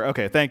farmer.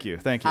 Okay, thank you.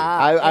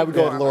 I would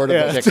go with Lord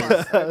of the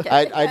Chickens.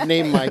 I'd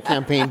name my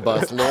campaign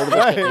bus Lord of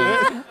the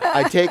Chickens.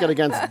 I'd take it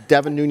against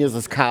Devin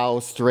Nunes' cow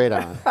straight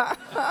on.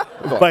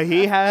 But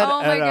he had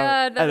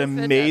an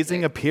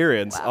amazing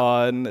appearance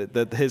on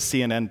his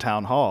CNN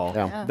town hall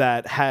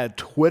that had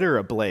Twitter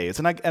ablaze.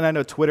 And I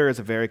know Twitter is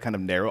a very kind of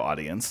narrow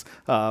audience,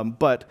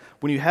 but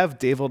when you have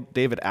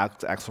David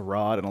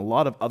Axelrod and a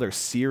lot of other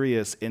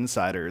serious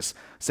insiders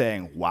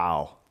saying,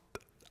 wow,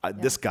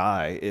 this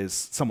guy is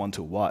someone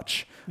to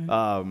watch,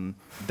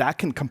 that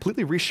can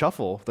completely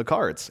reshuffle the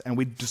cards, and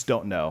we just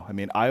don't know. I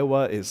mean,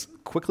 Iowa is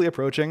quickly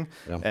approaching,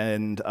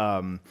 and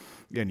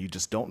you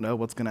just don't know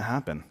what's going to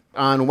happen.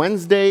 On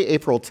Wednesday,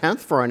 April 10th,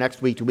 for our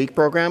next Week to Week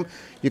program,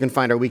 you can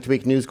find our Week to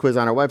Week news quiz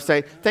on our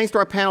website. Thanks to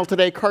our panel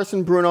today,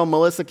 Carson Bruno,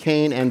 Melissa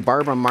Kane, and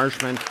Barbara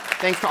Marshman.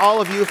 Thanks to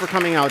all of you for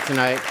coming out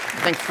tonight.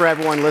 Thanks for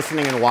everyone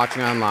listening and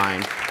watching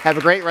online. Have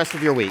a great rest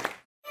of your week.